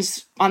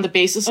Netherlands, on the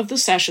basis of the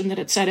cession that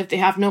it said if they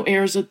have no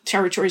heirs, the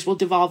territories will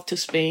devolve to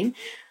Spain.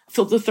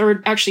 Philip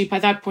III, actually by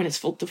that point it's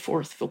Philip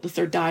IV. Philip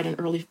III died in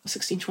early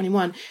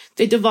 1621.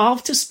 They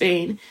devolved to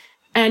Spain,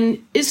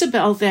 And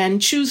Isabel then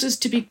chooses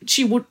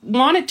she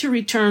wanted to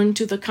return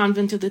to the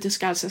convent of the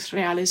Descalzas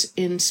Reales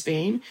in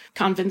Spain,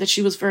 convent that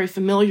she was very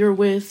familiar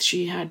with.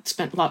 She had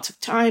spent lots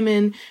of time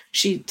in.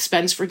 She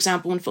spends, for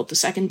example, when Philip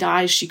II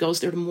dies, she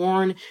goes there to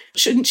mourn.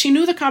 She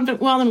knew the convent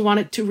well and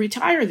wanted to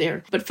retire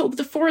there. But Philip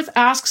IV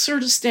asks her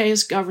to stay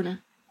as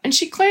governor. And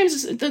she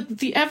claims that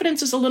the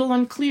evidence is a little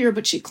unclear,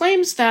 but she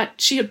claims that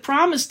she had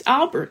promised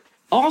Albert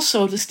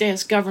also to stay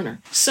as governor.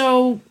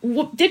 So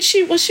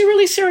was she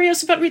really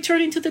serious about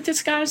returning to the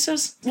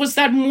Descalzas? Was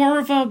that more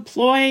of a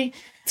ploy?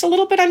 It's a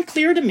little bit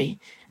unclear to me.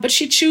 But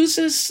she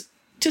chooses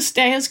to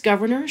stay as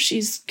governor.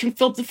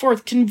 Philip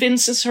IV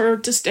convinces her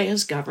to stay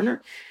as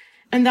governor.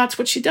 And that's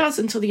what she does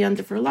until the end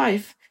of her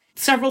life.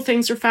 Several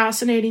things are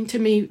fascinating to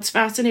me. It's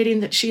fascinating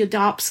that she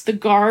adopts the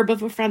garb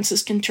of a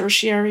Franciscan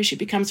tertiary. She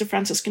becomes a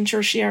Franciscan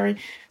tertiary.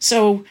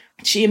 So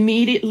she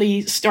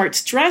immediately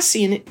starts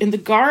dressing in the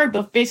garb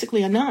of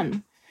basically a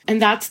nun. And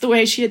that's the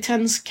way she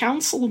attends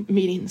council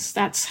meetings.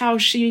 That's how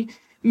she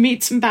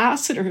meets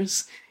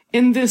ambassadors,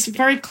 in this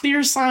very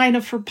clear sign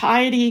of her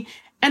piety.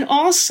 And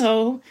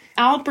also,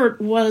 Albert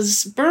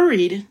was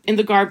buried in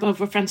the garb of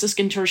a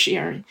Franciscan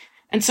tertiary.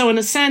 And so in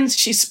a sense,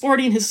 she's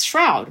sporting his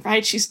shroud,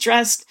 right? She's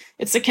dressed,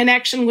 it's a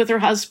connection with her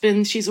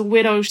husband. She's a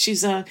widow.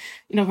 She's her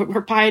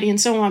piety and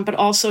so on, but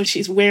also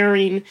she's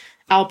wearing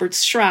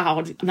Albert's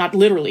shroud, not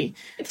literally.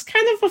 It's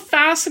kind of a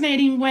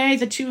fascinating way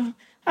that you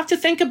have to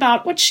think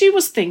about what she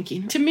was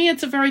thinking. To me,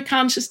 it's a very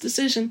conscious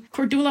decision.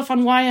 Cordula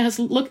von Weyhe has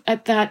looked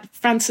at that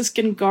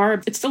Franciscan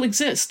garb. It still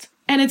exists.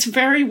 And it's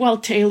very well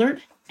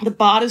tailored. The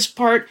bodice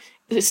part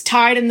is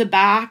tied in the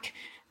back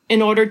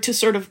in order to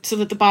so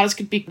that the bodice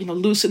could be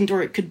loosened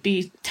or it could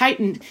be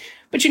tightened.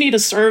 But you need a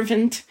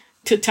servant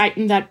to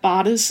tighten that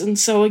bodice. And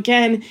so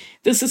again,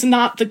 this is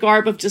not the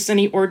garb of just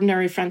any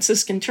ordinary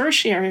Franciscan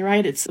tertiary,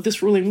 right? It's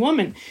this ruling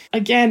woman.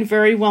 Again,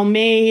 very well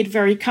made,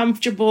 very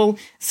comfortable,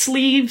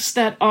 sleeves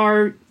that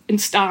are in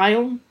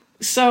style.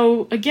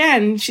 So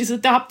again, she's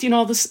adopting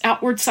all this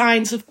outward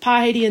signs of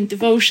piety and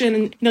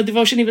devotion, and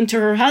devotion even to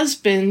her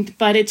husband,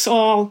 but it's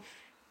all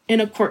in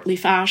a courtly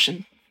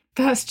fashion.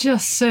 That's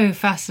just so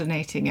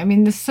fascinating. I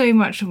mean, there's so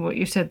much of what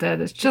you said there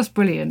that's just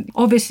brilliant.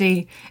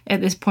 Obviously,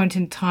 at this point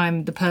in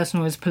time, the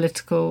personal is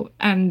political,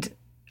 and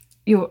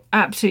you're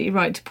absolutely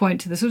right to point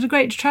to the sort of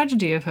great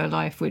tragedy of her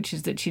life, which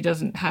is that she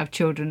doesn't have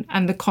children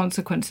and the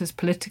consequences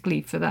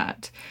politically for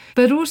that.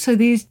 But also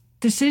these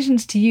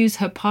decisions to use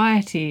her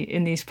piety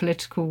in these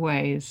political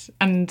ways,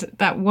 and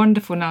that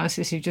wonderful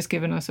analysis you've just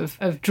given us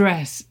of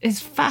dress is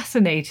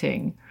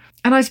fascinating.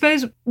 And I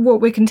suppose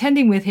what we're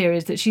contending with here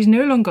is that she's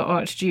no longer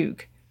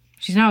Archduke.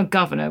 She's now a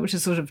governor, which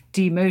is sort of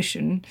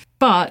demotion,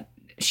 but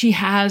she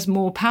has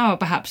more power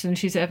perhaps than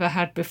she's ever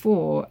had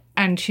before.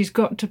 And she's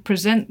got to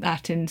present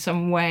that in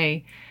some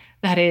way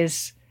that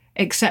is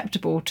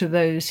acceptable to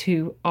those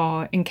who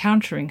are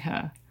encountering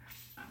her.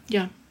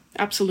 Yeah,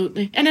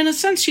 absolutely. And in a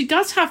sense, she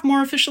does have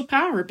more official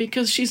power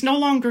because she's no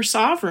longer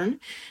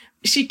sovereign.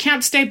 She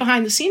can't stay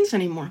behind the scenes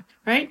anymore,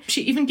 right?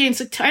 She even gains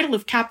the title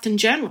of Captain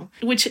General,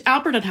 which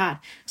Albert had.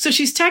 So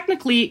she's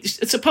technically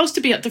supposed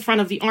to be at the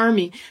front of the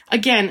army.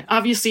 Again,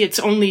 obviously, it's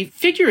only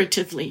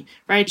figuratively,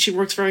 right? She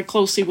works very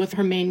closely with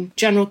her main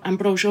general,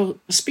 Ambrogio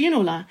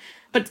Spinola.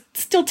 But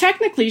still,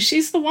 technically,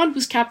 she's the one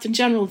who's Captain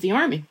General of the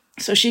army.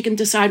 So she can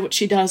decide what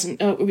she does and,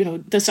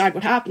 decide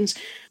what happens.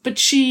 But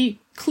she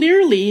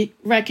clearly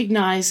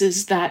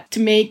recognizes that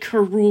to make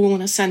her rule,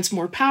 in a sense,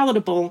 more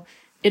palatable,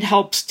 it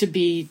helps to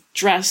be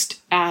dressed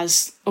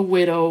as a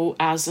widow,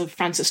 as a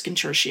Franciscan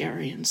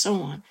tertiary, and so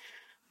on.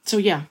 So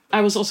yeah,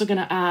 I was also going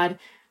to add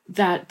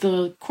that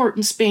the court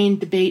in Spain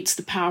debates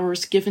the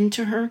powers given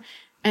to her,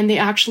 and they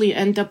actually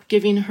end up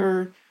giving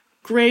her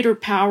greater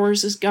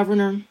powers as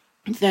governor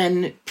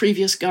than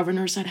previous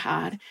governors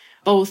had,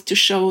 both to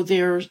show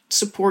their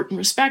support and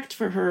respect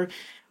for her.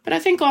 But I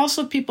think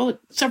also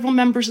several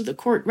members of the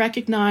court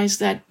recognize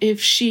that if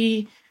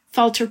she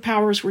felt her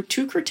powers were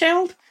too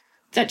curtailed,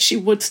 that she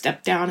would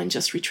step down and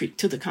just retreat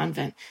to the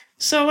convent.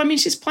 So, I mean,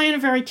 she's playing a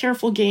very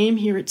careful game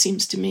here, it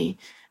seems to me.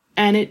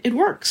 And it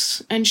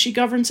works, and she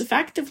governs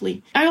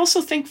effectively. I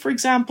also think, for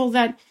example,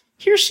 that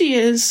here she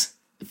is,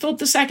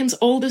 Philip II's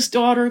oldest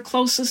daughter,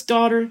 closest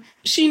daughter.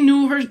 She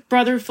knew her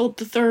brother,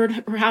 Philip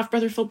III, her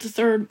half-brother, Philip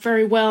III,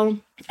 very well,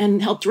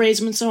 and helped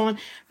raise him and so on.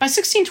 By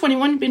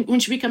 1621, when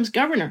she becomes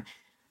governor,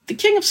 the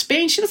King of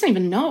Spain, she doesn't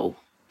even know.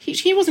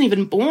 He wasn't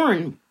even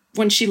born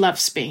when she left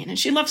Spain. And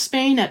she left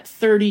Spain at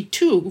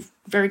 32,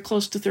 very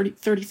close to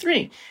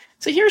 33.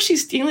 So here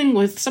she's dealing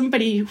with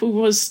somebody who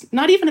was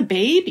not even a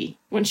baby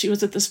when she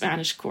was at the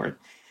Spanish court.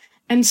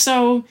 And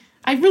so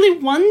I really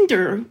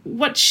wonder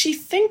what she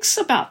thinks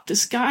about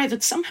this guy,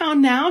 that somehow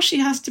now she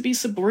has to be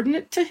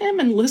subordinate to him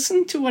and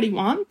listen to what he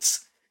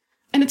wants.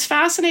 And it's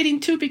fascinating,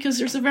 too, because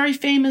there's a very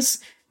famous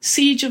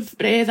siege of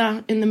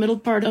Breda in the middle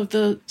part of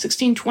the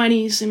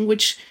 1620s in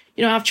which,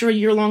 after a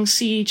year-long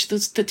siege,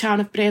 the town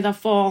of Breda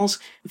falls.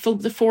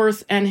 Philip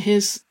IV and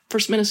his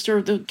first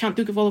minister, the Count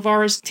Duke of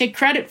Olivares, take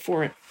credit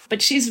for it.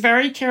 But she's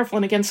very careful,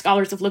 and again,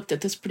 scholars have looked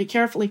at this pretty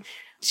carefully.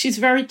 She's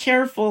very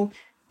careful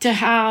to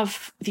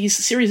have these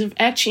series of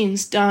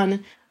etchings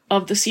done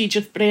of the Siege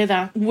of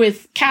Breda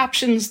with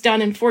captions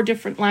done in 4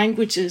 different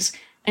languages.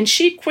 And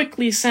she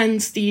quickly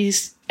sends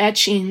these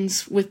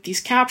etchings with these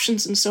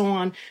captions and so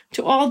on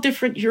to all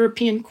different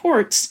European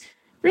courts,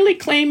 really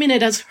claiming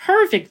it as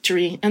her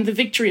victory and the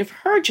victory of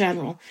her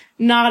general,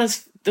 not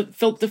as the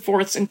Philip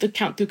IV's and the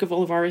Count Duke of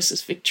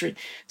Olivares' victory.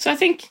 So I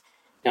think,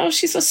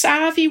 she's a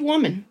savvy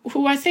woman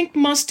who I think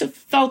must have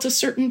felt a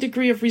certain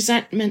degree of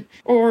resentment,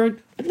 or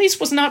at least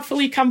was not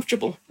fully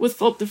comfortable with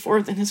Philip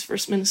IV and his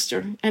first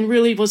minister, and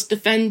really was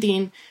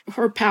defending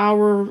her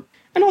power,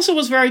 and also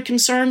was very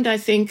concerned, I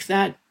think,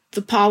 that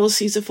the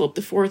policies of Philip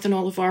IV and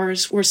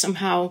Olivares were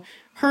somehow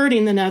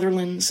hurting the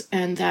Netherlands,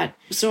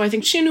 so I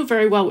think she knew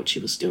very well what she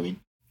was doing.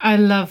 I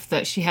love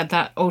that she had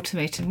that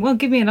ultimatum. Well,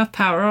 give me enough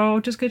power or I'll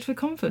just go to the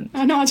convent.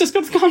 Oh, no, I'll just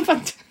go to the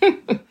convent.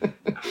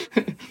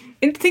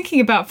 In thinking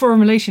about foreign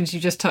relations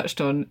you just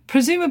touched on,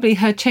 presumably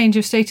her change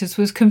of status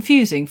was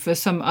confusing for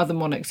some other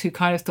monarchs who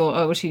kind of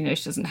thought, she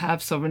doesn't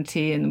have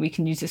sovereignty and we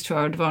can use this to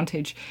our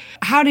advantage.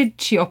 How did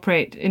she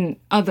operate in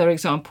other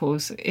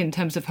examples in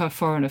terms of her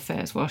foreign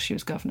affairs while she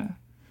was governor?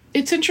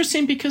 It's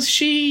interesting because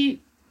she,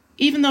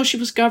 even though she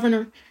was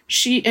governor,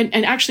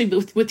 and actually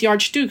with the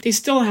Archduke, they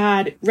still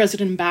had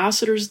resident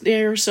ambassadors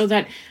there, so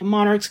that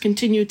monarchs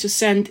continued to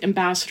send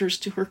ambassadors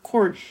to her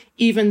court,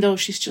 even though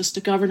she's just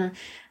a governor.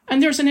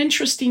 And there's an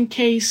interesting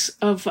case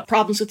of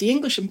problems with the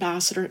English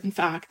ambassador, in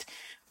fact,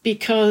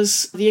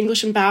 because the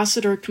English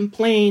ambassador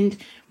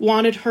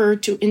wanted her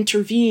to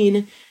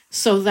intervene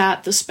so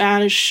that the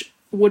Spanish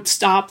would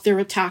stop their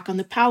attack on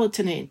the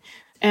Palatinate.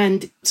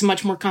 And it's a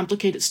much more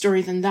complicated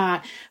story than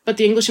that. But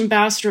the English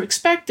ambassador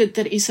expected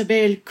that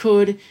Isabel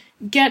could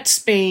get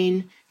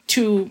Spain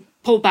to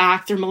pull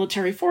back their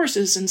military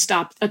forces and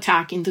stop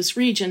attacking this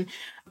region.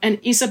 And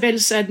Isabel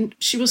said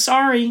she was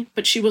sorry,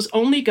 but she was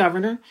only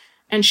governor,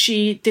 and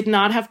she did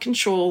not have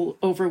control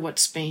over what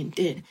Spain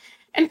did.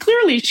 And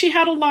clearly, she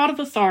had a lot of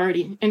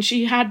authority, and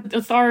she had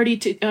authority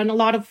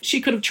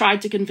she could have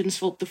tried to convince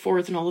Philip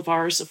IV and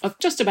Olivares of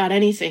just about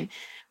anything.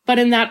 But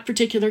in that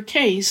particular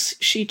case,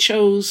 she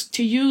chose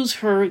to use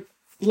her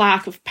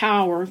lack of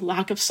power,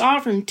 lack of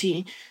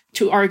sovereignty,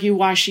 to argue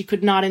why she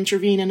could not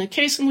intervene in a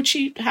case in which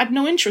she had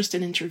no interest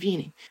in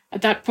intervening.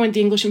 At that point,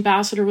 the English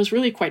ambassador was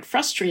really quite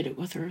frustrated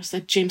with her,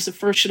 that James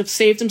I should have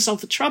saved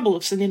himself the trouble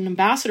of sending an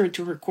ambassador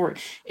to her court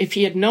if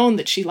he had known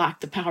that she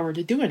lacked the power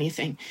to do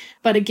anything.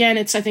 But again,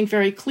 it's, I think,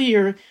 very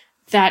clear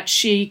that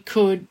she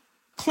could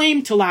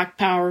claim to lack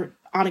power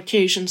on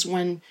occasions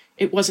when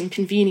it wasn't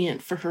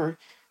convenient for her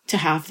to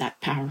have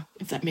that power,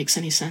 if that makes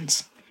any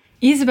sense.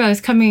 Isabel is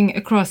coming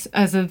across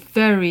as a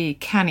very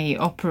canny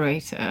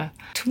operator.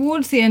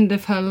 Towards the end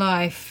of her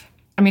life,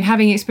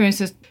 having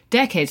experienced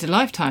a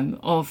lifetime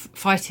of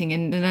fighting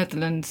in the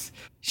Netherlands,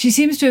 she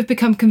seems to have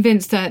become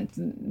convinced that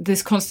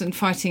this constant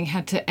fighting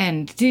had to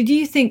end. Did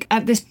you think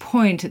at this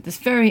point, at this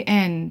very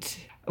end,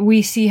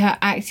 we see her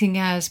acting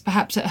as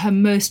perhaps at her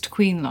most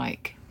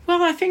queen-like?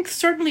 Well, I think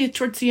certainly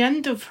towards the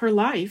end of her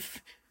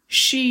life,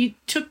 she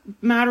took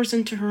matters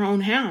into her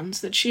own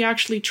hands, that she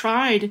actually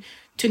tried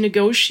to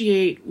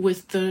negotiate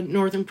with the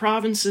northern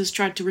provinces,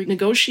 tried to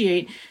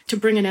renegotiate to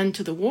bring an end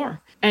to the war.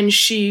 And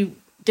she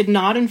did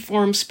not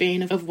inform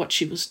Spain of what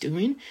she was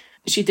doing.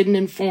 She didn't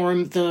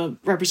inform the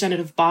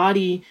representative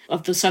body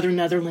of the southern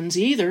Netherlands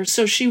either.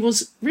 So she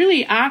was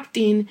really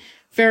acting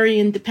very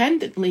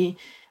independently.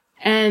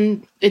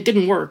 And it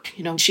didn't work.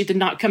 She did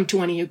not come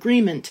to any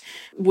agreement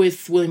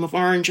with William of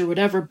Orange or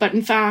whatever. But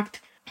in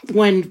fact,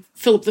 when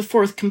Philip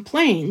IV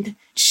complained,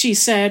 she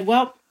said,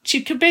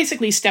 she could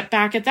basically step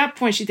back. At that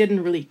point, she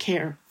didn't really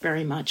care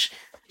very much.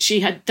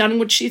 She had done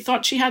what she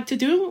thought she had to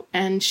do,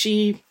 and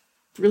she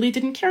really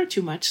didn't care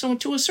too much. So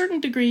to a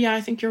certain degree, I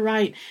think you're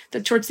right,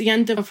 that towards the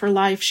end of her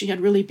life, she had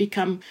really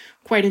become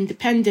quite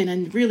independent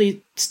and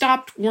really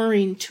stopped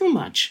worrying too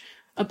much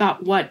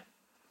about what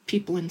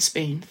people in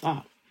Spain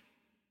thought.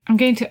 I'm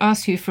going to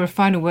ask you for a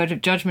final word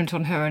of judgment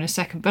on her in a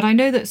second, but I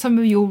know that some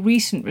of your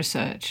recent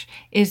research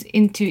is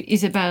into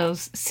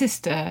Isabel's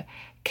sister,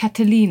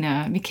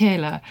 Catalina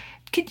Michaela.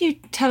 Could you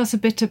tell us a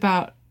bit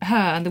about her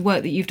and the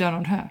work that you've done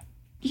on her?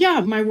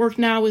 Yeah, my work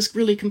now is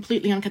really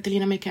completely on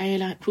Catalina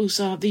Michaela, who's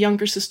the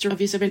younger sister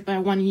of Isabel by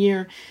 1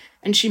 year,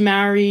 and she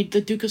married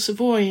the Duke of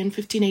Savoy in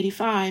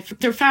 1585.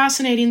 They're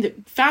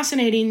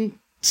fascinating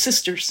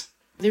sisters.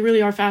 They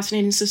really are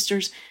fascinating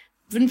sisters.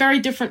 In very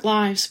different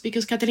lives,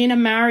 because Catalina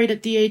married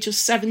at the age of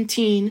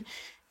 17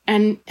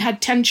 and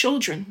had 10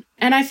 children.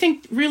 And I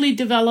think really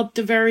developed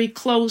a very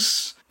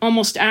close,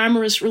 almost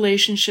amorous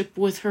relationship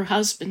with her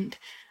husband.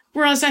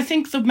 Whereas I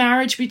think the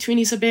marriage between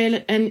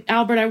Isabel and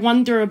Albert, I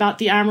wonder about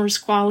the amorous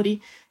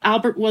quality.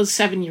 Albert was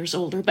 7 years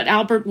older, but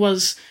Albert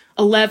was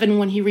 11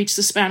 when he reached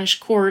the Spanish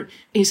court.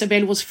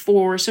 Isabel was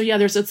 4. So yeah,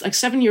 there's like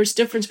 7 years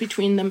difference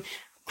between them.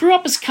 Grew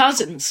up as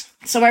cousins.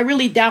 So I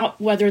really doubt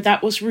whether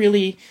that was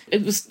really,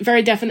 it was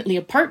very definitely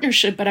a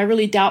partnership, but I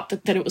really doubt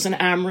that it was an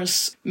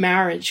amorous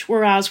marriage.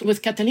 Whereas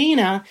with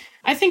Catalina,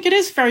 I think it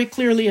is very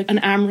clearly an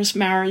amorous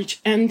marriage.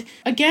 And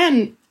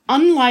again,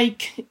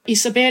 unlike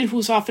Isabel,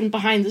 who's often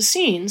behind the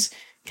scenes,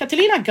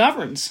 Catalina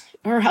governs.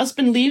 Her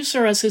husband leaves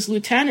her as his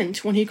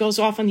lieutenant when he goes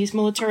off on these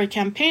military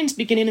campaigns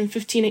beginning in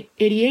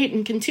 1588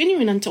 and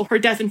continuing until her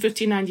death in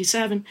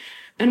 1597.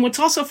 And what's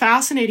also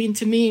fascinating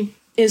to me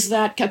is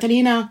that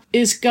Catalina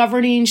is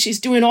governing. She's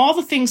doing all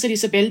the things that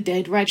Isabel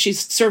did, right? She's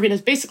serving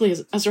as basically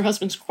as her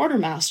husband's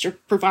quartermaster,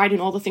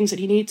 providing all the things that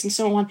he needs and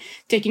so on,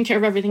 taking care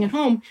of everything at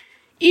home,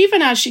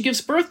 even as she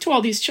gives birth to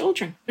all these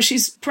children.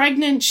 She's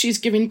pregnant, she's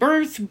giving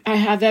birth. I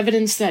have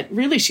evidence that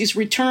really she's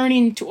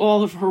returning to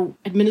all of her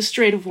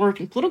administrative work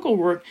and political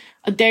work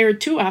a day or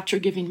two after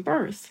giving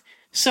birth.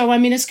 So, I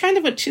mean, it's kind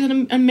of she's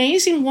an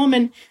amazing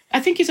woman. I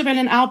think Isabel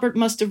and Albert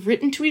must have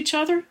written to each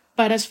other,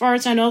 but as far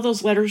as I know,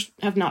 those letters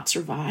have not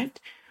survived.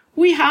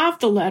 We have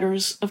the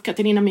letters of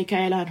Caterina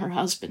Micaela and her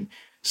husband.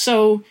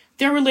 So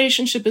their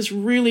relationship is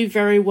really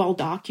very well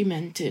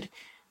documented.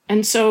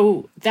 And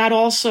so that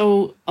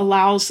also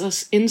allows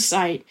us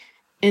insight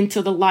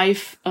into the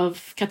life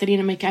of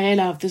Caterina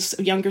Micaela, of this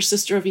younger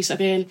sister of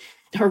Isabel,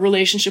 her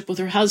relationship with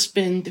her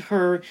husband,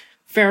 her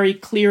very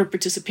clear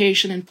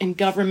participation in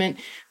government,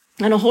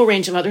 and a whole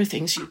range of other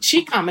things.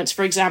 She comments,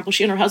 for example,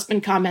 she and her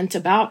husband comment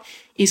about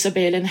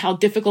Isabel and how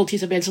difficult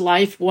Isabel's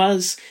life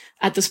was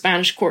at the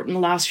Spanish court in the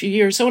last few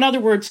years. So in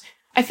other words,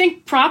 I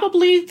think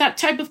probably that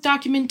type of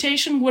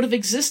documentation would have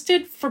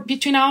existed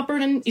between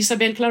Albert and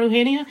Isabel Clara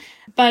Eugenia,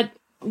 but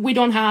we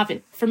don't have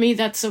it. For me,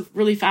 that's a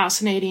really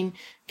fascinating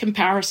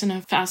comparison,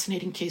 a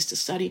fascinating case to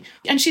study.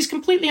 And she's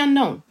completely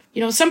unknown.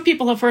 You know, some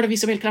people have heard of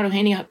Isabel Clara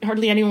Eugenia.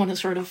 Hardly anyone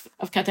has heard of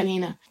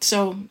Catalina.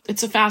 So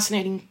it's a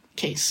fascinating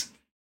case.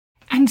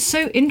 And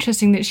so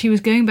interesting that she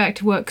was going back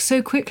to work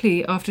so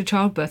quickly after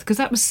childbirth, because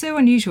that was so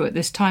unusual at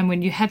this time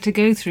when you had to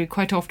go through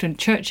quite often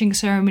churching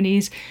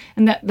ceremonies,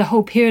 and that the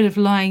whole period of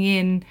lying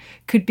in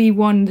could be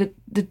one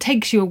that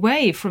takes you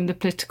away from the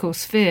political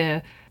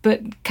sphere.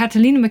 But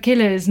Catalina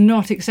Micaela is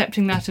not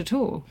accepting that at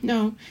all.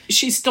 No,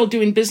 she's still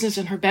doing business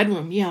in her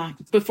bedroom, yeah.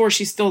 Before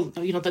she's still,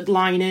 the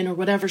lying in or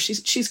whatever,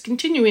 she's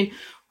continuing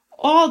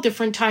all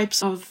different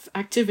types of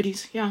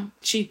activities, yeah.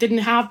 She didn't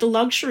have the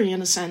luxury,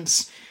 in a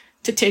sense,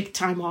 to take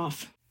time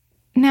off.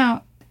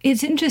 Now,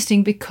 it's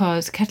interesting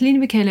because Catalina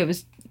Micaela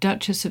was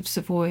Duchess of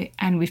Savoy,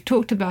 and we've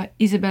talked about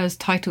Isabel's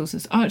titles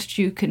as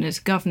Archduke and as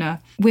Governor.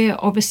 We're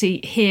obviously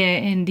here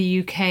in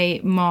the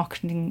UK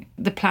marking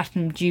the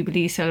Platinum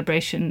Jubilee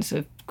celebrations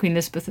of Queen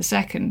Elizabeth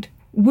II.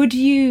 Would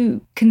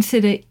you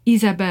consider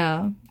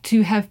Isabel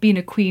to have been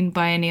a queen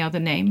by any other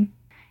name?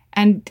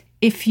 And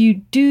if you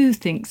do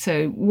think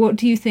so, what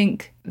do you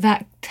think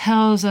that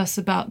tells us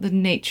about the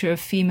nature of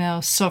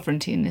female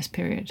sovereignty in this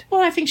period?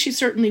 Well, I think she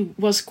certainly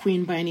was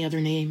queen by any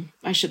other name.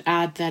 I should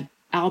add that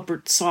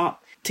Albert sought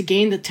to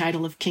gain the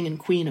title of King and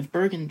Queen of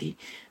Burgundy,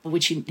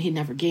 which he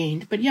never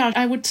gained. But yeah,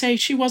 I would say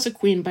she was a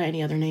queen by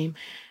any other name.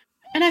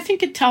 And I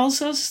think it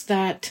tells us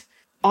that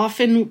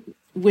often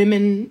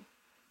women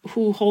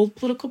who hold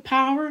political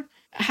power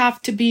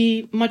have to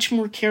be much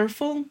more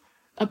careful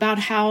about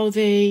how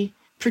they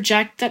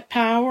project that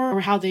power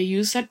or how they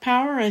use that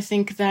power. I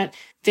think that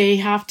they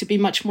have to be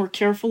much more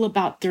careful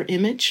about their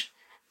image,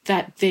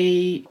 that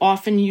they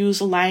often use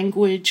a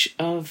language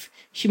of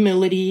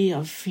humility,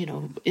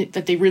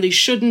 that they really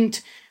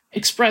shouldn't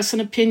express an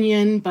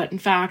opinion, but in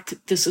fact,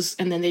 this is,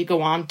 and then they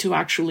go on to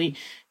actually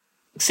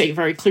say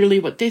very clearly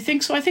what they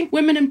think. So I think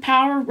women in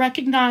power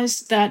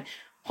recognized that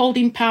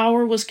holding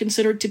power was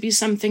considered to be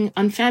something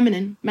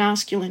unfeminine,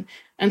 masculine,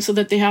 and so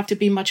that they have to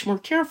be much more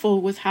careful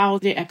with how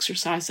they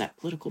exercise that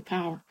political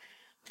power.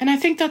 And I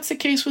think that's the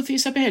case with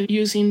Isabel,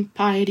 using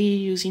piety,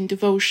 using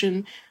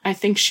devotion. I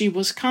think she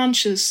was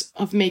conscious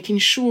of making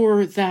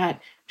sure that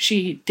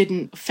she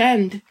didn't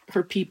offend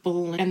her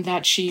people and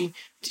that she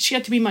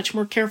had to be much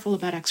more careful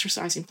about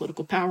exercising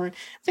political power.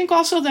 I think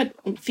also that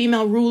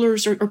female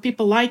rulers or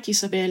people like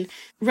Isabel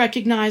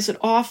recognize that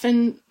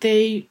often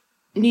they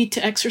need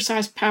to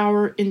exercise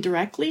power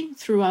indirectly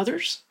through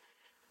others,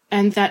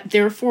 and that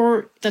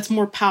therefore that's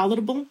more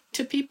palatable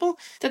to people.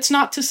 That's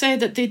not to say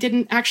that they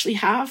didn't actually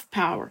have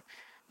power,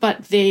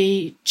 but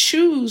they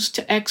choose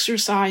to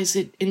exercise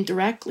it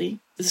indirectly. In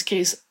this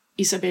case,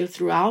 Isabel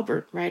through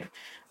Albert, right?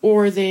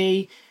 Or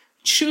they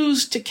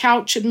choose to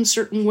couch it in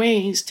certain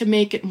ways to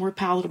make it more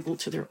palatable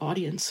to their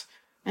audience.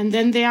 And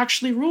then they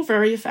actually rule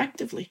very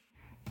effectively.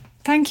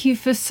 Thank you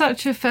for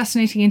such a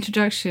fascinating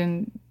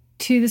introduction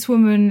to this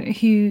woman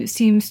who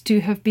seems to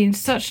have been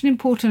such an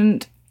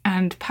important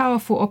and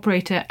powerful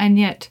operator, and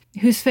yet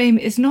whose fame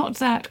is not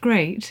that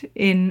great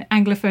in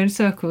Anglophone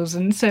circles.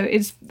 And so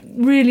it's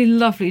really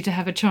lovely to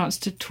have a chance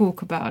to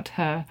talk about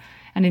her,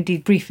 and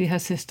indeed briefly her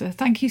sister.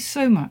 Thank you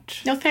so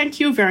much. No, thank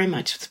you very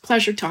much. It's a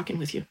pleasure talking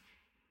with you.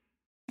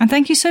 And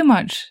thank you so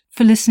much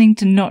for listening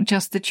to Not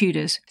Just the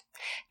Tudors.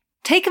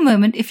 Take a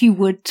moment, if you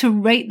would, to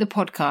rate the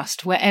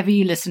podcast wherever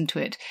you listen to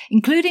it,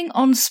 including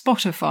on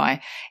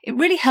Spotify. It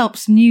really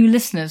helps new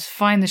listeners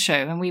find the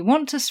show, and we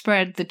want to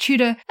spread the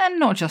Tudor and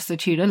not just the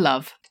Tudor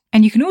love.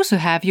 And you can also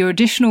have your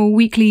additional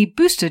weekly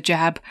booster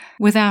jab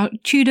with our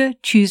Tudor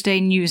Tuesday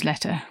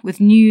newsletter, with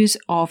news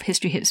of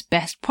History Hit's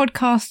best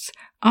podcasts,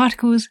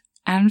 articles,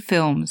 and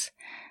films.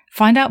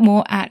 Find out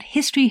more at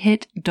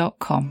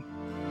historyhit.com.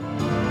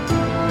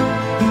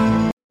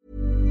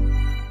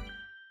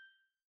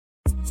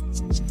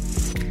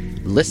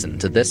 Listen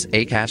to this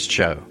Acast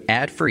show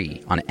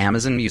ad-free on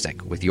Amazon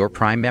Music with your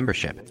Prime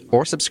membership,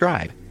 or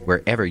subscribe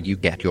wherever you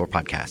get your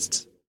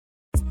podcasts.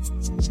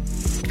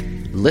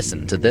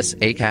 Listen to this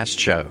Acast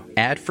show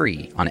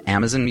ad-free on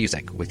Amazon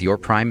Music with your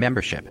Prime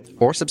membership,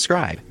 or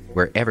subscribe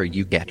wherever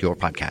you get your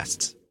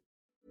podcasts.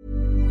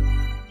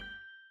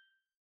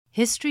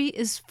 History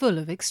is full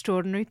of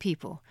extraordinary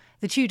people,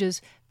 the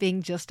Tudors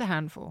being just a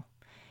handful.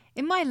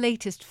 In my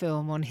latest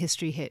film on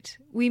History Hit,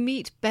 we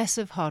meet Bess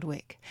of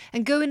Hardwick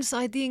and go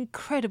inside the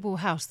incredible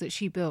house that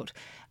she built,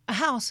 a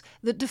house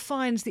that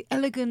defines the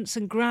elegance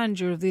and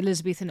grandeur of the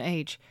Elizabethan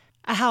age,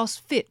 a house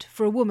fit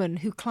for a woman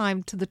who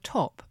climbed to the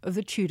top of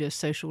the Tudor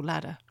social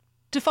ladder.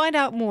 To find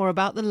out more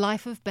about the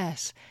life of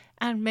Bess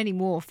and many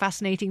more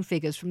fascinating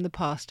figures from the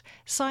past,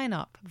 sign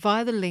up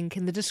via the link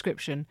in the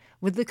description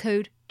with the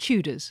code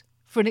TUDORS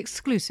for an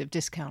exclusive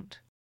discount.